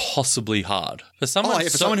impossibly hard. For someone,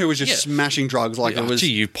 someone who was just smashing drugs like it was...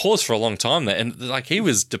 Gee, you paused for a long time there. And, like, he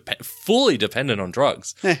was fully dependent on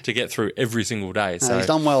drugs to get through every single day. So he's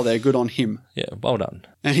done well there. Good on him. Yeah, well done.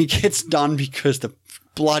 And he gets done because the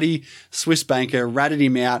bloody Swiss banker ratted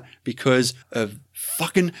him out because of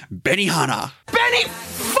fucking Benny Hanna. Benny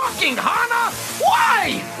fucking Hanna?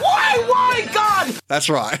 Why? Why, God? That's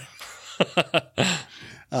right.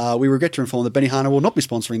 We regret to inform that Benny Hanna will not be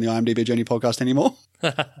sponsoring the IMDb Journey podcast anymore.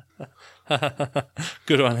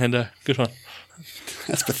 Good one, Hendo. Good one.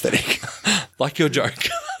 That's pathetic. Like your joke.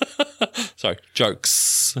 Sorry,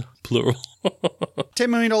 jokes. Plural. $10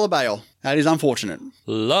 million bail. That is unfortunate.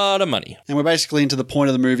 Lot of money. And we're basically into the point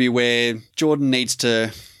of the movie where Jordan needs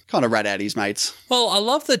to kind of rat out his mates. Well, I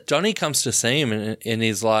love that Donnie comes to see him and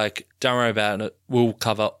he's like, don't worry about it. We'll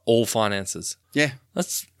cover all finances. Yeah.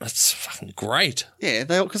 That's fucking great. Yeah,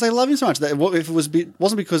 because they love him so much. If it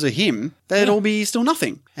wasn't because of him, they'd all be still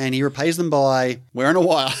nothing. And he repays them by wearing a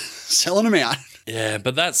wire, selling them out. Yeah,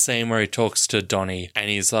 but that scene where he talks to Donnie and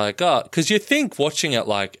he's like, oh, because you think watching it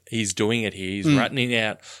like he's doing it here, he's ratting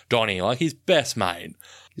out Donnie, like his best mate.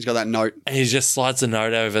 He's got that note. And he just slides a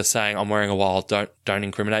note over saying, I'm wearing a wire, don't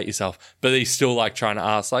incriminate yourself. But he's still like trying to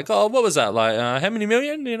ask, like, oh, what was that? Like, how many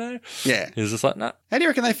million, you know? Yeah. He's just like, nah. How do you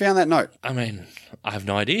reckon they found that note? I mean, I have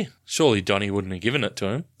no idea. Surely Donnie wouldn't have given it to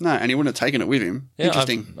him. No, and he wouldn't have taken it with him. Yeah,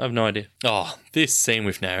 Interesting. I have no idea. Oh, this scene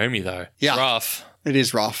with Naomi, though. Yeah. Rough. It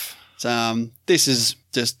is rough. This is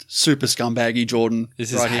just super scumbaggy Jordan.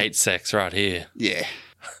 This is hate sex right here. Yeah.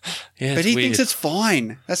 Yeah, but he weird. thinks it's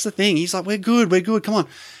fine. That's the thing. He's like, we're good, come on.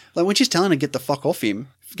 Like, when she's telling him to get the fuck off him,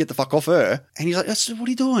 get the fuck off her, and he's like, what are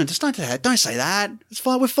you doing? Just don't do that. Don't say that. It's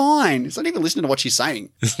fine. We're fine. It's not even listening to what she's saying.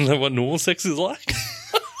 Isn't that what normal sex is like?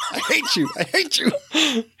 I hate you. I hate you.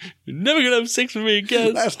 You're never going to have sex with me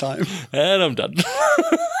again. Last time. And I'm done.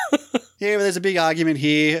 Yeah, but there's a big argument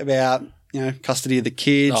here about, custody of the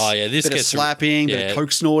kids. Oh, yeah. This bit gets of slapping, bit of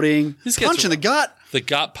coke snorting, punch in the gut. The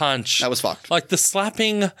gut punch. That was fucked. Like the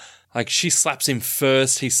slapping, like she slaps him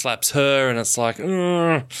first, he slaps her, and it's like,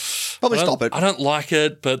 probably stop it. I don't like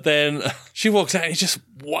it, but then she walks out and he just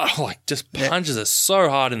punches her so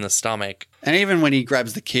hard in the stomach. And even when he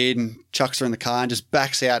grabs the kid and chucks her in the car and just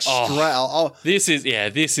backs out straight. This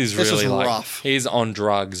is really like rough. He's on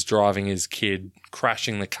drugs, driving his kid,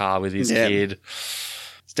 crashing the car with his kid.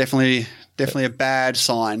 It's definitely a bad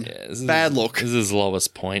sign. Yeah, bad look. This is his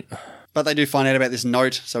lowest point. But they do find out about this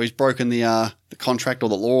note, so he's broken the contract or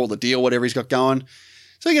the law or the deal, whatever he's got going.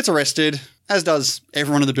 So he gets arrested, as does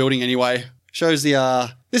everyone in the building anyway. Shows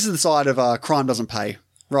this is the side of crime doesn't pay,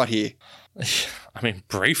 right here. I mean,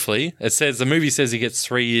 briefly. The movie says he gets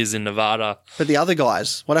 3 years in Nevada. But the other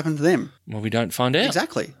guys, what happened to them? Well, we don't find out.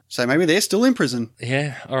 Exactly. So maybe they're still in prison.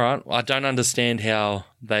 Yeah, all right. I don't understand how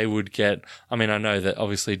they would get... I mean, I know that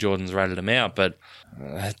obviously Jordan's ratted them out, but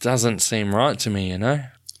it doesn't seem right to me,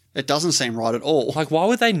 It doesn't seem right at all. Like, why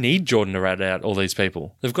would they need Jordan to rat out all these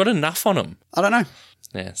people? They've got enough on them. I don't know.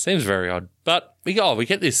 Yeah, seems very odd. But we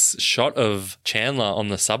get this shot of Chandler on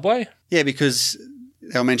the subway. Yeah, because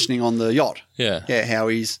they were mentioning on the yacht. Yeah. Yeah, how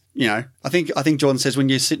he's, you know, I think Jordan says when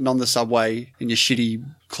you're sitting on the subway in your shitty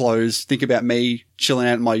clothes, think about me chilling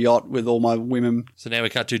out in my yacht with all my women. So now we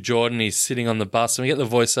cut to Jordan. He's sitting on the bus and we get the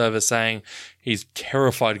voiceover saying he's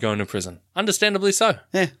terrified going to prison. Understandably so.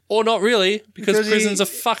 Yeah. Or not really, because prison's a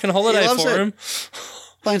fucking holiday for him.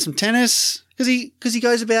 Playing some tennis. Because he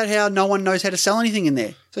goes about how no one knows how to sell anything in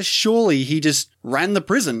there. So surely he just ran the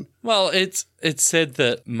prison. Well, it's said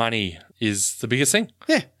that money is the biggest thing.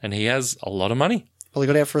 Yeah. And he has a lot of money. Probably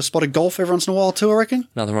got out for a spot of golf every once in a while too, I reckon.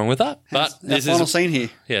 Nothing wrong with that. But this final scene here.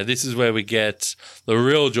 Yeah, this is where we get the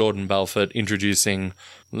real Jordan Belfort introducing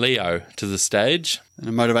Leo to the stage. In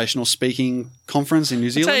a motivational speaking conference in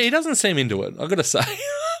New Zealand. I'd say he doesn't seem into it, I've got to say.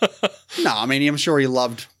 No, I mean, I'm sure he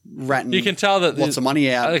loved ratting you can tell that lots of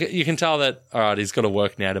money out. You can tell that, all right, he's got to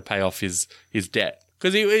work now to pay off his debt.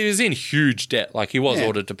 Because he was in huge debt. Like, he was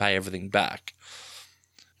ordered to pay everything back.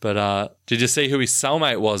 But did you see who his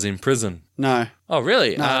cellmate was in prison? No. Oh,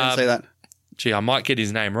 really? No, I didn't see that. Gee, I might get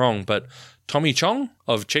his name wrong, but Tommy Chong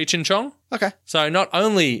of Cheech and Chong. Okay. So not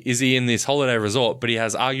only is he in this holiday resort, but he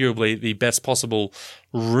has arguably the best possible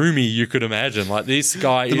roomie you could imagine. Like, this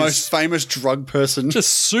guy is the most famous drug person.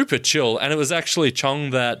 Just super chill. And it was actually Chong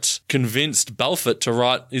that convinced Belfort to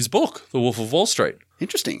write his book, The Wolf of Wall Street.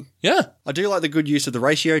 Interesting. Yeah. I do like the good use of the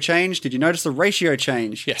ratio change. Did you notice the ratio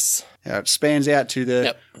change? Yes. How it spans out to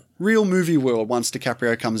the real movie world once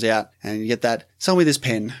DiCaprio comes out and you get that, sell me this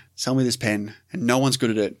pen, and no one's good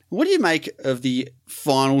at it. What do you make of the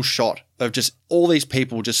final shot of just all these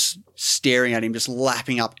people just staring at him, just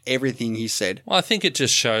lapping up everything he said? Well, I think it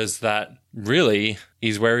just shows that really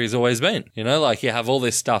he's where he's always been. You know, like, you have all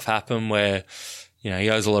this stuff happen where, you know,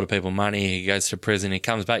 he owes a lot of people money, he goes to prison, he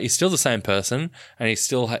comes back, he's still the same person, and he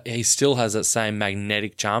still has that same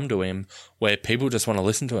magnetic charm to him where people just want to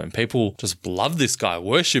listen to him. People just love this guy,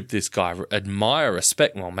 worship this guy, admire,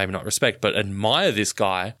 respect, well, maybe not respect, but admire this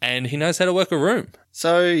guy, and he knows how to work a room.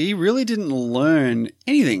 So he really didn't learn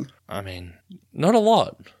anything. I mean, not a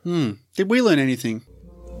lot. Did we learn anything?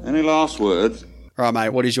 Any last words? All right, mate,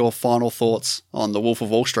 what is your final thoughts on The Wolf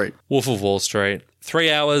of Wall Street? Wolf of Wall Street.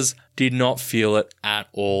 3 hours, did not feel it at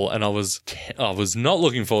all. And I was not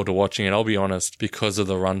looking forward to watching it, I'll be honest, because of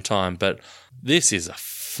the runtime. But this is a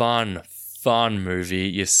fun movie.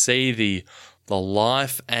 You see the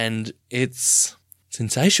life and it's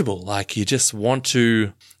insatiable. Like, you just want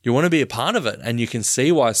to be a part of it. And you can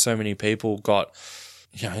see why so many people got,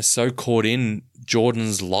 you know, so caught in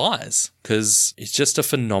Jordan's lies, because he's just a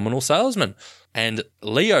phenomenal salesman. And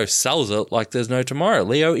Leo sells it like there's no tomorrow.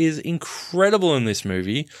 Leo is incredible in this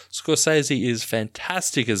movie. Scorsese is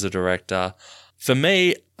fantastic as a director. For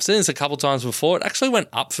me, I've seen this a couple times before. It actually went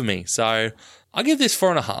up for me. So I give this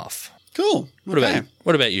 4.5. Cool. What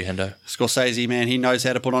about you, Hendo? Scorsese, man, he knows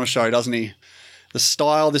how to put on a show, doesn't he? The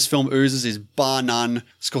style this film oozes is bar none.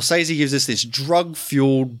 Scorsese gives us this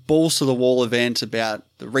drug-fueled, balls-to-the-wall event about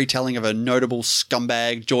the retelling of a notable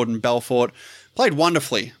scumbag, Jordan Belfort, played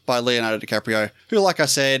wonderfully by Leonardo DiCaprio, who, like I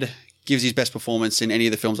said, gives his best performance in any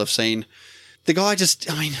of the films I've seen. The guy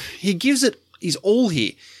he gives it his all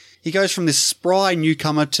here. He goes from this spry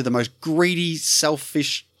newcomer to the most greedy,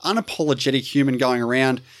 selfish, unapologetic human going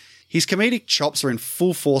around. His comedic chops are in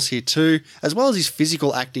full force here too, as well as his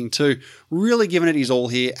physical acting too. Really giving it his all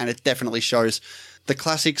here, and it definitely shows. The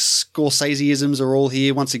classic Scorseseisms are all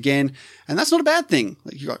here once again, and that's not a bad thing.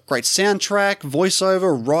 You've got great soundtrack,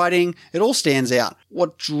 voiceover, writing, it all stands out.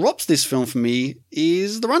 What drops this film for me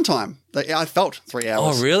is the runtime. I felt 3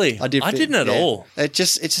 hours. Oh, really? I didn't at all. It's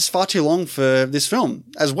just far too long for this film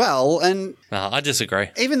as well, and no, I disagree.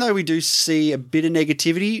 Even though we do see a bit of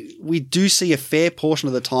negativity, we do see a fair portion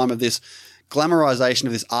of the time of this glamorization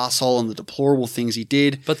of this arsehole and the deplorable things he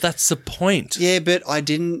did. But that's the point. Yeah, but I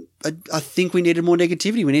think we needed more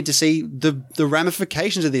negativity. We need to see the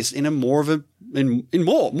ramifications of this in more. We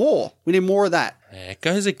need more of that. Yeah, it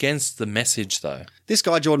goes against the message though. This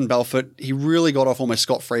guy, Jordan Belfort, he really got off almost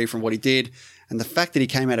scot-free from what he did. And the fact that he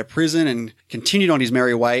came out of prison and continued on his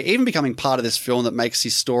merry way, even becoming part of this film that makes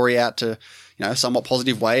his story out to, you know, somewhat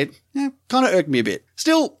positive way, kind of irked me a bit.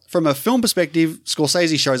 Still, from a film perspective,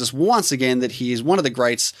 Scorsese shows us once again that he is one of the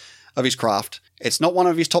greats of his craft. It's not one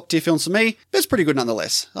of his top tier films for me, but it's pretty good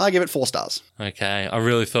nonetheless. I give it 4 stars. Okay, I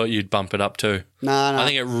really thought you'd bump it up too. No. I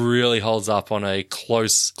think it really holds up on a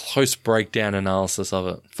close breakdown analysis of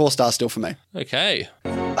it. 4 stars still for me. Okay.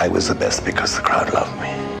 I was the best because the crowd loved me.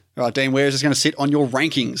 All right, Dean, where is this going to sit on your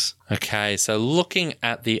rankings? Okay, so looking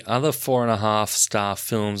at the other 4.5 star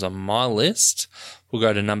films on my list, we'll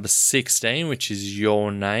go to number 16, which is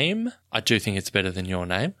Your Name. I do think it's better than Your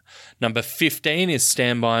Name. Number 15 is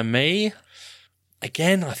Stand By Me.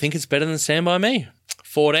 Again, I think it's better than Stand By Me.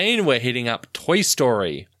 14, we're hitting up Toy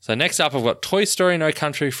Story. So next up, I've got Toy Story, No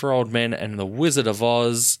Country for Old Men, and The Wizard of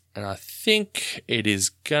Oz. And I think it is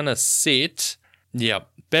going to sit,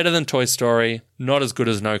 better than Toy Story, not as good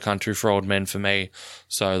as No Country for Old Men for me.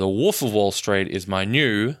 So The Wolf of Wall Street is my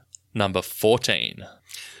new number 14.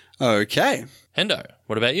 Okay. Hendo,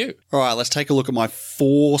 what about you? All right, let's take a look at my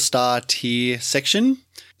 4-star tier section.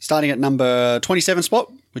 Starting at number 27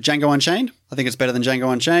 spot with Django Unchained. I think it's better than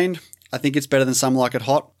Django Unchained. I think it's better than Some Like It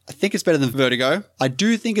Hot. I think it's better than Vertigo. I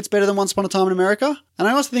do think it's better than Once Upon a Time in America. And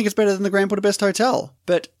I also think it's better than The Grand Budapest Hotel.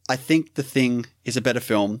 But I think The Thing is a better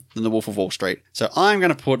film than The Wolf of Wall Street. So I'm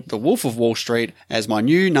going to put The Wolf of Wall Street as my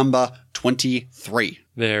new number 23.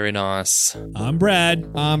 Very nice. I'm Brad.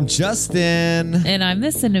 I'm Justin. And I'm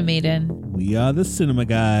the Cinema Maiden. We are the Cinema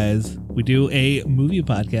Guys. We do a movie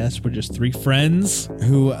podcast. We're just three friends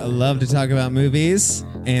who love to talk about movies,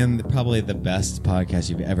 and probably the best podcast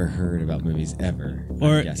you've ever heard about movies ever.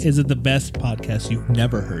 Or is it the best podcast you've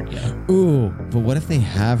never heard yet? Ooh, but what if they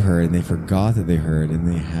have heard and they forgot that they heard and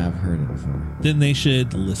they have heard it before? Then they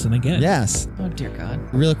should listen again. Yes. Oh, dear God.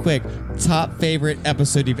 Real quick, top favorite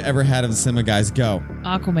episode you've ever had of the Cinema Guys, go.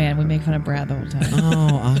 Aquaman. We make fun of Brad the whole time.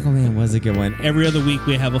 Oh, Aquaman was a good one. Every other week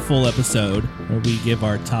we have a full episode where we give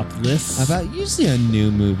our top lists. About usually a new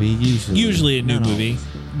movie. Usually a new movie.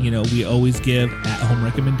 You know, we always give at-home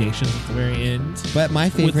recommendations at the very end. But my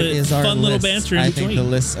favorite is our fun little lists. banter in I between. think the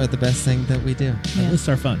lists are the best thing that we do. Yeah. Lists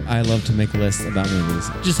are fun. I love to make lists about movies.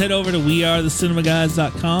 Just head over to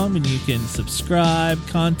wearethecinemagays.com and you can subscribe,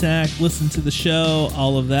 contact, listen to the show,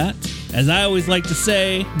 all of that. As I always like to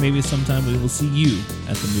say, maybe sometime we will see you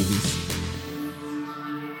at the movies.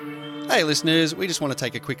 Hey listeners, we just want to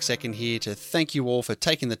take a quick second here to thank you all for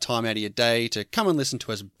taking the time out of your day to come and listen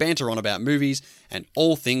to us banter on about movies and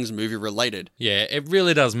all things movie related. Yeah, it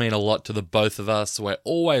really does mean a lot to the both of us. We're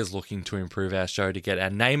always looking to improve our show to get our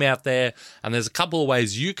name out there, and there's a couple of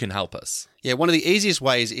ways you can help us. Yeah, one of the easiest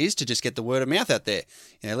ways is to just get the word of mouth out there.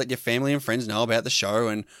 You know, let your family and friends know about the show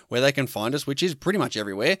and where they can find us, which is pretty much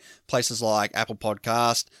everywhere. Places like Apple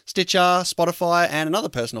Podcast, Stitcher, Spotify, and another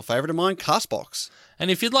personal favourite of mine, CastBox. And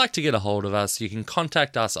if you'd like to get a hold of us, you can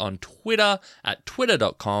contact us on Twitter at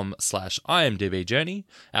twitter.com/imdbjourney,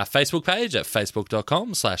 our Facebook page at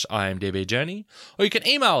facebook.com/imdbjourney, or you can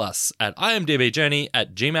email us at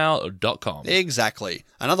imdbjourney@gmail.com. Exactly.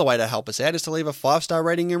 Another way to help us out is to leave a 5-star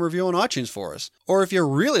rating and review on iTunes for us. Or if you're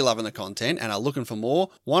really loving the content and are looking for more,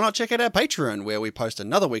 why not check out our Patreon, where we post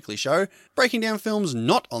another weekly show breaking down films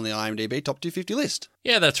not on the IMDb Top 250 list.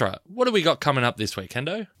 Yeah, that's right. What do we got coming up this week,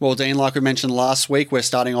 Hendo? Well, Dean, like we mentioned last week, we're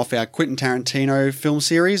starting off our Quentin Tarantino film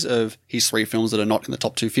series of his 3 films that are not in the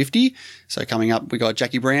top 250. So coming up, we got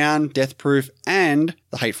Jackie Brown, Death Proof, and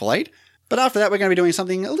The Hateful Eight. But after that, we're going to be doing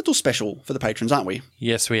something a little special for the patrons, aren't we?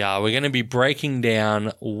 Yes, we are. We're going to be breaking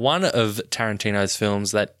down one of Tarantino's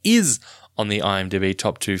films that is on the IMDb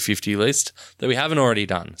Top 250 list that we haven't already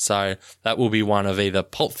done. So that will be one of either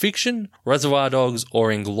Pulp Fiction, Reservoir Dogs,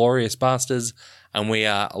 or Inglourious Basterds. And we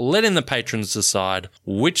are letting the patrons decide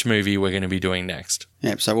which movie we're going to be doing next.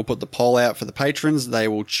 Yep, so we'll put the poll out for the patrons. They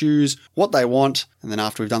will choose what they want. And then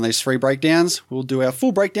after we've done these 3 breakdowns, we'll do our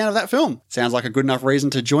full breakdown of that film. Sounds like a good enough reason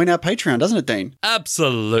to join our Patreon, doesn't it, Dean?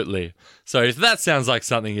 Absolutely. So if that sounds like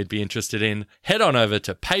something you'd be interested in, head on over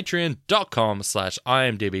to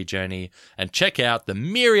patreon.com/imdbjourney and check out the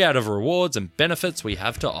myriad of rewards and benefits we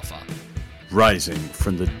have to offer. Rising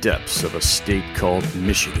from the depths of a state called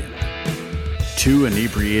Michigan, 2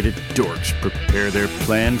 inebriated dorks prepare their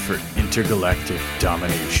plan for intergalactic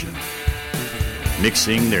domination.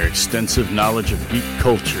 Mixing their extensive knowledge of geek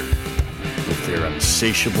culture with their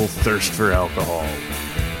insatiable thirst for alcohol,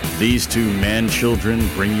 these 2 man-children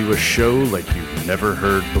bring you a show like you've never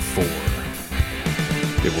heard before.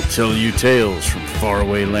 It will tell you tales from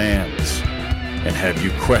faraway lands and have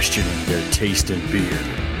you questioning their taste in beer.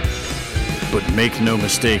 But make no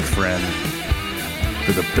mistake, friend,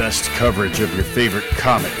 for the best coverage of your favorite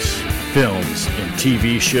comics, films, and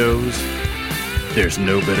TV shows, there's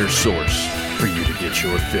no better source for you to get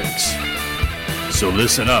your fix. So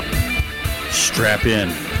listen up, strap in,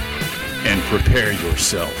 and prepare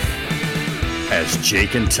yourself as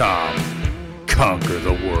Jake and Tom conquer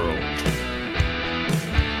the world.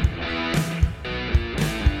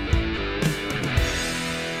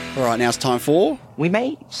 All right, now it's time for... We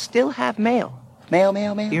may still have mail. Mail.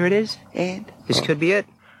 Here it is. And this could be it.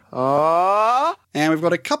 And we've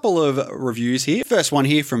got a couple of reviews here. First one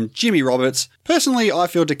here from Jimmy Roberts. Personally, I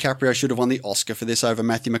feel DiCaprio should have won the Oscar for this over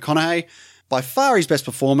Matthew McConaughey. By far his best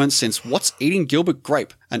performance since What's Eating Gilbert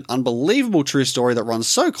Grape, an unbelievable true story that runs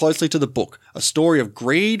so closely to the book, a story of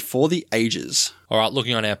greed for the ages. All right,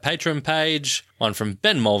 looking on our Patreon page, one from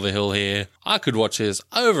Ben Mulvihill here. I could watch this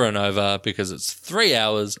over and over because it's 3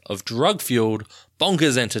 hours of drug-fueled,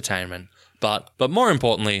 bonkers entertainment. But more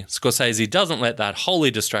importantly, Scorsese doesn't let that wholly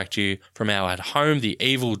distract you from how at home the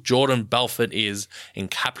evil Jordan Belfort is in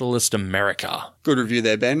capitalist America. Good review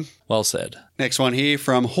there, Ben. Well said. Next one here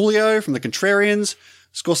from Julio from the Contrarians.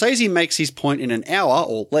 Scorsese makes his point in an hour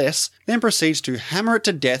or less, then proceeds to hammer it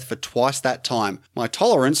to death for twice that time. My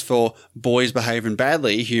tolerance for boys behaving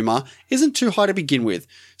badly humour isn't too high to begin with,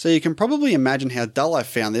 so you can probably imagine how dull I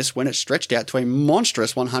found this when it stretched out to a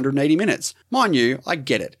monstrous 180 minutes. Mind you, I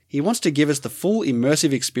get it. He wants to give us the full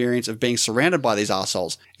immersive experience of being surrounded by these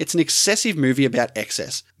arseholes. It's an excessive movie about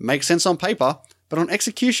excess. Makes sense on paper, but on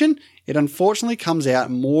execution, it unfortunately comes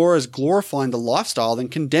out more as glorifying the lifestyle than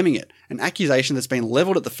condemning it, an accusation that's been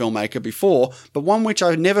levelled at the filmmaker before, but one which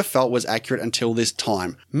I never felt was accurate until this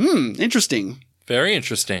time. Interesting. Very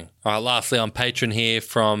interesting. All right, lastly on Patreon here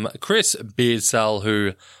from Chris Beardsell,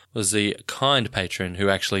 who was the kind patron who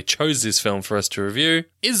actually chose this film for us to review.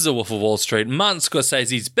 Is The Wolf of Wall Street Martin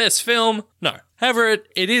Scorsese's best film? No. However,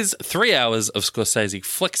 it is 3 hours of Scorsese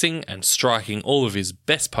flexing and striking all of his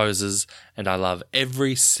best poses, and I love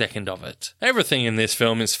every second of it. Everything in this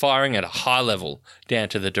film is firing at a high level, down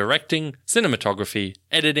to the directing, cinematography,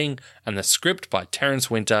 editing, and the script by Terence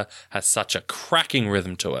Winter has such a cracking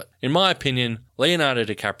rhythm to it. In my opinion, Leonardo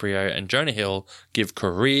DiCaprio and Jonah Hill give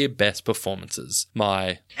career best performances.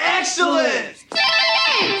 My Excellent!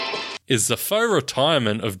 is the faux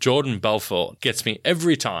retirement of Jordan Belfort gets me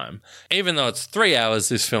every time. Even though it's 3 hours,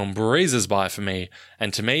 this film breezes by for me,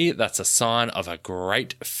 and to me, that's a sign of a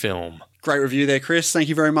great film. Great review there, Chris. Thank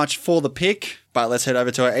you very much for the pick. But let's head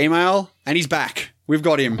over to our email, and he's back. We've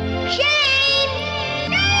got him.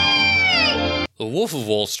 The Wolf of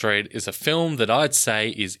Wall Street is a film that I'd say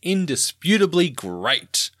is indisputably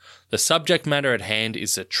great. The subject matter at hand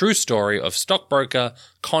is the true story of stockbroker,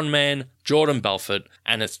 conman, Jordan Belfort,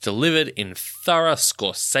 and it's delivered in thorough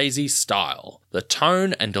Scorsese style. The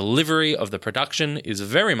tone and delivery of the production is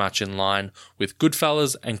very much in line with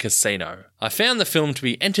Goodfellas and Casino. I found the film to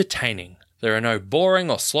be entertaining. There are no boring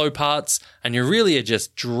or slow parts, and you really are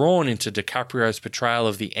just drawn into DiCaprio's portrayal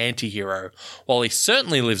of the anti-hero. While he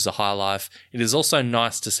certainly lives a high life, it is also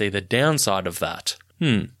nice to see the downside of that.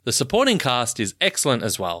 The supporting cast is excellent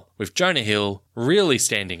as well, with Jonah Hill really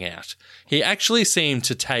standing out. He actually seemed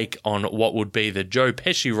to take on what would be the Joe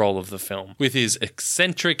Pesci role of the film, with his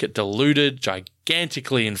eccentric, deluded,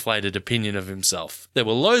 gigantically inflated opinion of himself. There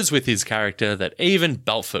were lows with his character that even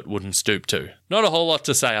Belfort wouldn't stoop to. Not a whole lot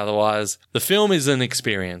to say otherwise. The film is an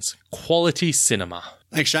experience. Quality cinema.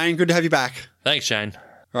 Thanks, Shane. Good to have you back. Thanks, Shane.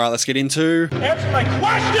 All right, let's get into... Answer my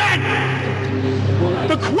question!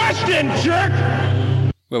 The question, jerk!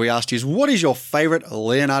 Where we asked you, what is your favourite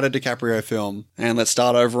Leonardo DiCaprio film? And let's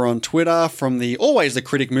start over on Twitter from the Always the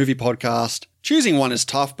Critic movie podcast. Choosing one is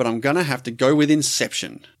tough, but I'm going to have to go with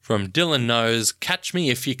Inception. From Dylan Knows, Catch Me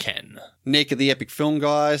If You Can. Nick at the Epic Film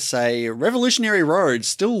Guys say Revolutionary Road,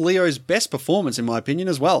 still Leo's best performance in my opinion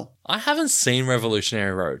as well. I haven't seen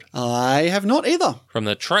Revolutionary Road. I have not either. From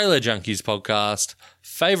the Trailer Junkies podcast,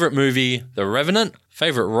 favourite movie, The Revenant.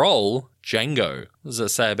 Favourite role, Django. What does that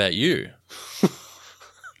say about you?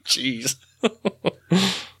 Jeez.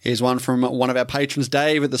 Here's one from one of our patrons,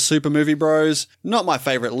 Dave at the Super Movie Bros. Not my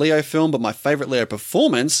favourite Leo film, but my favourite Leo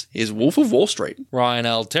performance is Wolf of Wall Street. Ryan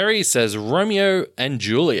L. Terry says Romeo and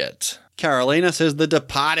Juliet. Carolina says The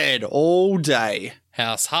Departed all day.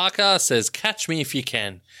 House Harker says Catch Me If You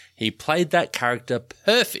Can. He played that character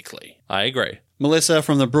perfectly. I agree. Melissa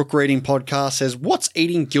from the Brook Reading podcast says, What's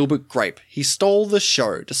Eating Gilbert Grape? He stole the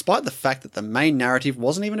show, despite the fact that the main narrative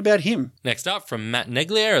wasn't even about him. Next up, from Matt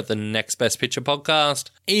Neglier at the Next Best Picture podcast,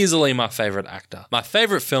 easily my favourite actor. My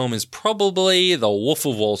favourite film is probably The Wolf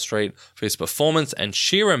of Wall Street for his performance and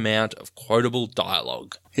sheer amount of quotable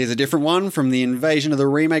dialogue. Here's a different one from the Invasion of the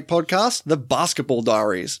Remake podcast, The Basketball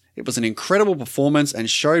Diaries. It was an incredible performance and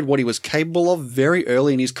showed what he was capable of very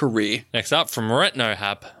early in his career. Next up, from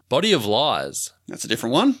Retnohap, Body of Lies. That's a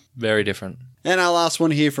different one. Very different. And our last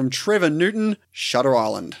one here from Trevor Newton, Shutter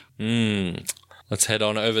Island. Let's head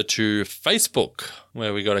on over to Facebook,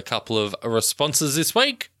 where we got a couple of responses this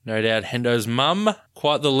week. No doubt Hendo's mum,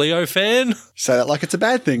 quite the Leo fan. Say that like it's a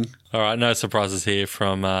bad thing. All right, no surprises here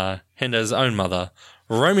from Hendo's own mother.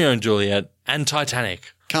 Romeo and Juliet and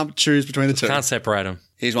Titanic. Can't choose between the two. Can't separate them.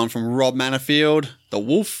 Here's one from Rob Manifield, The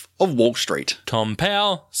Wolf of Wall Street. Tom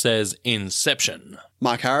Powell says Inception.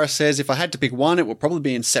 Mark Harris says, if I had to pick one, it would probably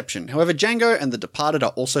be Inception. However, Django and The Departed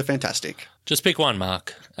are also fantastic. Just pick one,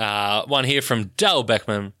 Mark. One here from Dale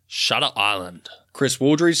Beckman, Shutter Island. Chris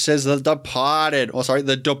Waldridge says The Departed.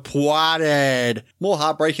 The Departed. More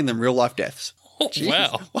heartbreaking than real-life deaths. Oh,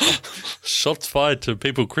 wow. Shots fired to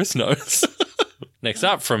people Chris knows. Next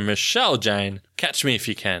up from Michelle Jane, Catch Me If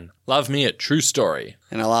You Can. Love Me at True Story.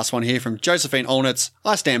 And our last one here from Josephine Olnitz,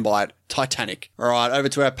 I stand by it, Titanic. All right, over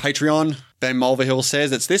to our Patreon. Ben Mulverhill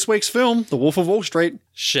says it's this week's film, The Wolf of Wall Street.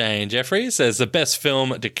 Shane Jeffrey says the best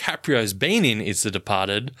film DiCaprio's been in is The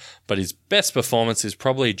Departed, but his best performance is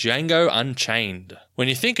probably Django Unchained. When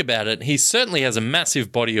you think about it, he certainly has a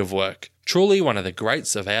massive body of work. Truly one of the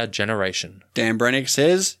greats of our generation. Dan Brennick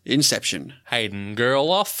says Inception. Hayden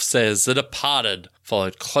Gerloff says The Departed,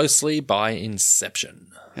 followed closely by Inception.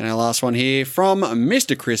 And our last one here from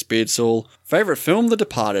Mr. Chris Beardsall. Favourite film, The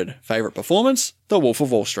Departed. Favourite performance, The Wolf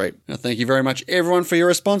of Wall Street. Now, thank you very much, everyone, for your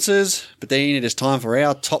responses. But Dean, it is time for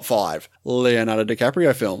our top 5 Leonardo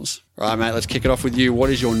DiCaprio films. Right, mate, let's kick it off with you.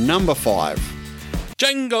 What is your number 5?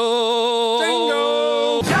 Django!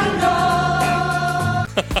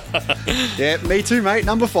 Yeah, me too, mate.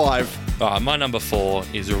 Number 5. My number 4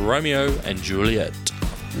 is Romeo and Juliet.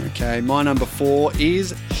 Okay, my number 4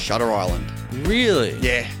 is Shutter Island. Really?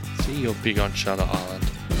 Yeah. See, you're big on Shutter Island.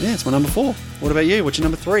 Yeah, it's my number 4. What about you? What's your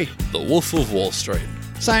number 3? The Wolf of Wall Street.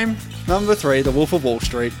 Same. Number 3, The Wolf of Wall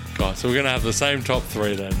Street. God, so we're going to have the same top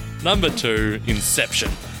 3 then. Number 2,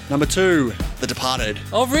 Inception. Number 2, The Departed.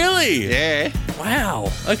 Oh, really? Yeah.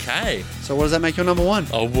 Wow. Okay. So what does that make your number 1?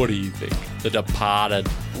 Oh, what do you think? The Departed.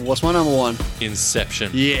 What's my number 1?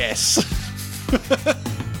 Inception. Yes.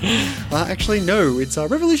 Actually, no. It's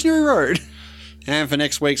Revolutionary Road. And for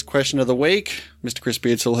next week's question of the week, Mr. Chris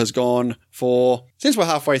Beardsall has gone for, since we're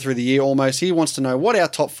halfway through the year almost, he wants to know what our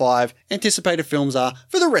top 5 anticipated films are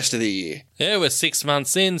for the rest of the year. Yeah, we're 6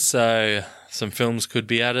 months in, so some films could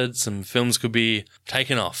be added, some films could be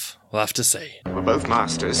taken off. We'll have to see. We're both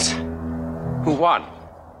masters. Who won?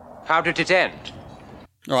 How did it end?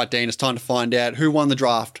 All right, Dean, it's time to find out who won the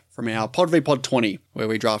draft from our Pod v Pod 20, where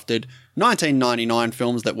we drafted 1999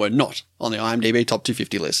 films that were not on the IMDb Top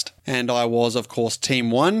 250 list. And I was, of course,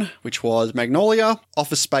 Team 1, which was Magnolia,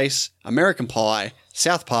 Office Space, American Pie,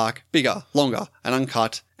 South Park, Bigger, Longer, and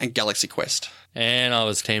Uncut, and Galaxy Quest. And I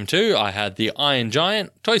was Team 2. I had The Iron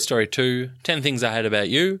Giant, Toy Story 2, 10 Things I Hate About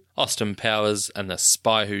You, Austin Powers and the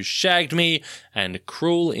Spy Who Shagged Me, and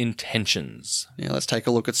Cruel Intentions. Now let's take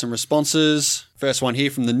a look at some responses. First one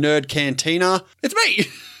here from the Nerd Cantina. It's me!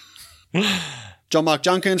 John Mark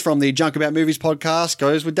Junkins from the Junk About Movies podcast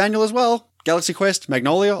goes with Daniel as well. Galaxy Quest,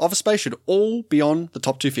 Magnolia, Office Space should all be on the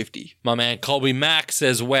top 250. My man Colby Mack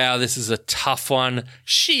says, wow, this is a tough one.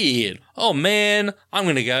 Shit. Oh man, I'm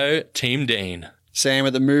going to go Team Dean. Sam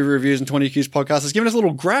at the Movie Reviews and 20Qs podcast has given us a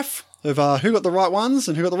little graph of who got the right ones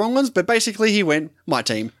and who got the wrong ones, but basically he went, my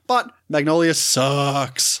team. But Magnolia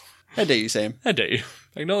sucks. How dare you, Sam? How dare you?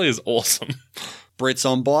 Magnolia is awesome. Brits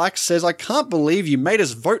on Bikes says, I can't believe you made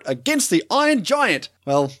us vote against the Iron Giant.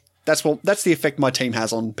 Well, that's the effect my team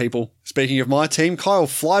has on people. Speaking of my team, Kyle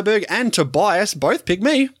Flyberg and Tobias both picked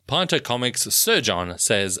me. Pinter Comics Sir John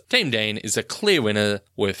says, Team Dean is a clear winner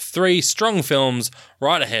with 3 strong films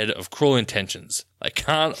right ahead of Cruel Intentions. They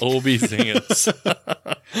can't all be singers.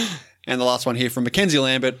 And the last one here from Mackenzie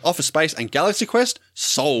Lambert, Office Space and Galaxy Quest,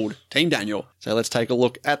 sold. Team Daniel. So let's take a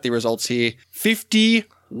look at the results here.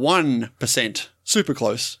 51%. Super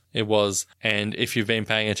close. It was. And if you've been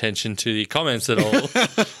paying attention to the comments at all,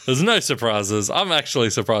 there's no surprises. I'm actually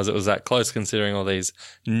surprised it was that close considering all these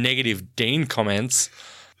negative Dean comments.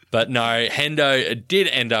 But no, Hendo did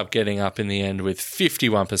end up getting up in the end with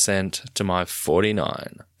 51% to my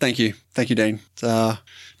 49. Thank you. Thank you, Dean. It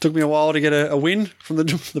took me a while to get a win from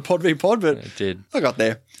the Pod v Pod, but it did. I got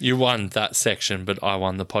there. You won that section, but I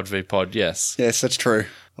won the Pod v Pod, yes. Yes, that's true.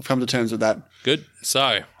 I've come to terms with that. Good.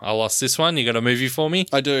 So, I lost this one. You got a movie for me?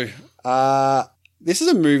 I do. This is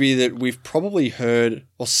a movie that we've probably heard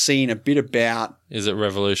or seen a bit about. Is it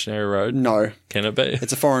Revolutionary Road? No. Can it be?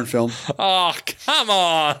 It's a foreign film. Oh, come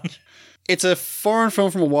on. It's a foreign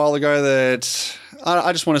film from a while ago that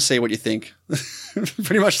I just want to see what you think.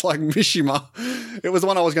 Pretty much like Mishima. It was the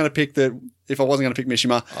one I was going to pick that if I wasn't going to pick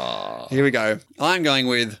Mishima. Oh. Here we go. I'm going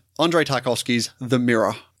with Andrei Tarkovsky's The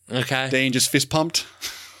Mirror. Okay. Dean just fist pumped.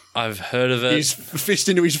 I've heard of it. His fist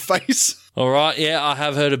into his face. All right. Yeah, I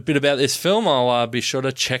have heard a bit about this film. I'll be sure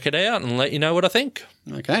to check it out and let you know what I think.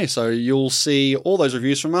 Okay, so you'll see all those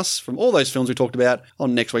reviews from us, from all those films we talked about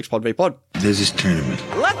on next week's Pod v Pod. There's this tournament.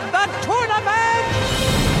 Let the tournament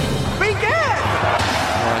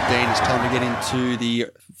begin! Dean, it's time to get into the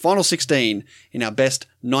final 16 in our best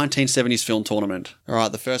 1970s film tournament. All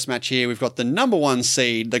right, the first match here, we've got the number 1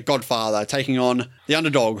 seed, The Godfather, taking on the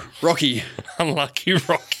underdog, Rocky. Unlucky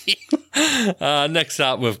Rocky. Next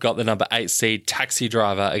up, we've got the number 8 seed, Taxi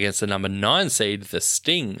Driver, against the number 9 seed, The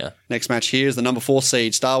Sting. Next match here is the number 4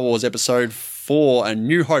 seed, Star Wars Episode 4, A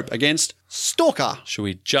New Hope, against Stalker. Should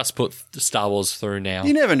we just put Star Wars through now?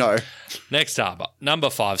 You never know. Next up, number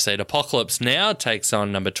 5 seed, Apocalypse Now, takes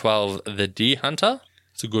on number 12, The Deer Hunter.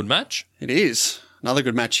 It's a good match. It is. Another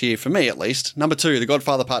good match here, for me at least. Number 2, The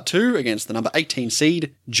Godfather Part 2, against the number 18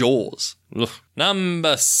 seed, Jaws. Ugh.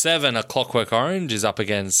 Number 7, A Clockwork Orange, is up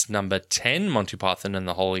against number 10, Monty Python and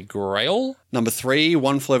the Holy Grail. Number 3,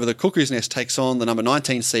 One Flew Over the Cuckoo's Nest, takes on the number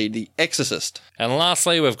 19 seed, The Exorcist. And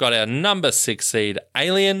lastly, we've got our number 6 seed,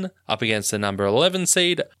 Alien, up against the number 11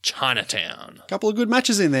 seed, Chinatown. Couple of good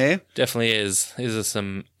matches in there. Definitely is. These are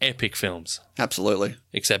some epic films. Absolutely.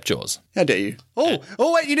 Except Jaws. How dare you? Oh,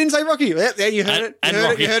 wait, you didn't say Rocky. Yeah, you heard it.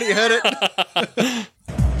 You heard it.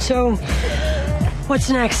 So, what's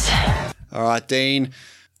next? All right, Dean.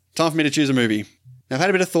 Time for me to choose a movie. Now, I've had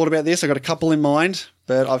a bit of thought about this. I've got a couple in mind,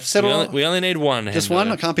 but I've settled on... We only need one. Just one?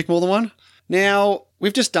 I can't pick more than one? Now,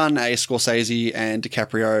 we've just done a Scorsese and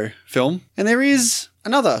DiCaprio film, and there is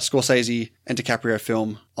another Scorsese and DiCaprio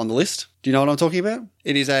film on the list. Do you know what I'm talking about?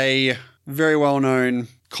 It is a very well-known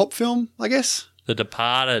cop film, I guess. The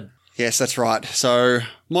Departed. Yes, that's right. So,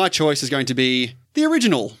 my choice is going to be the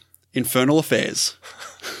original, Infernal Affairs.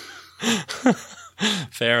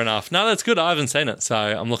 Fair enough. No, that's good. I haven't seen it, so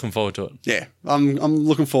I'm looking forward to it. Yeah, I'm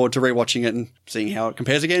looking forward to rewatching it and seeing how it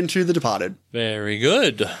compares again to The Departed. Very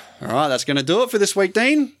good. All right, that's going to do it for this week,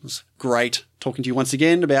 Dean. It was great talking to you once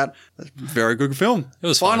again about a very good film. It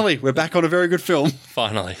was Finally, we're back on a very good film.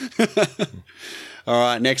 Finally. All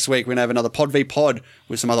right, next week we're going to have another Pod v Pod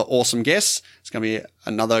with some other awesome guests. It's going to be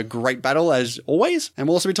another great battle as always. And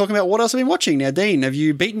we'll also be talking about what else I've been watching. Now, Dean, have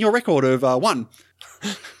you beaten your record of 1?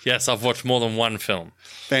 Yes, I've watched more than one film.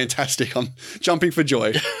 Fantastic. I'm jumping for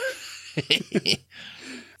joy.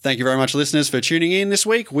 Thank you very much, listeners, for tuning in this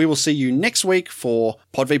week. We will see you next week for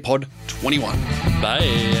Pod v Pod 21.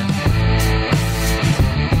 Bye.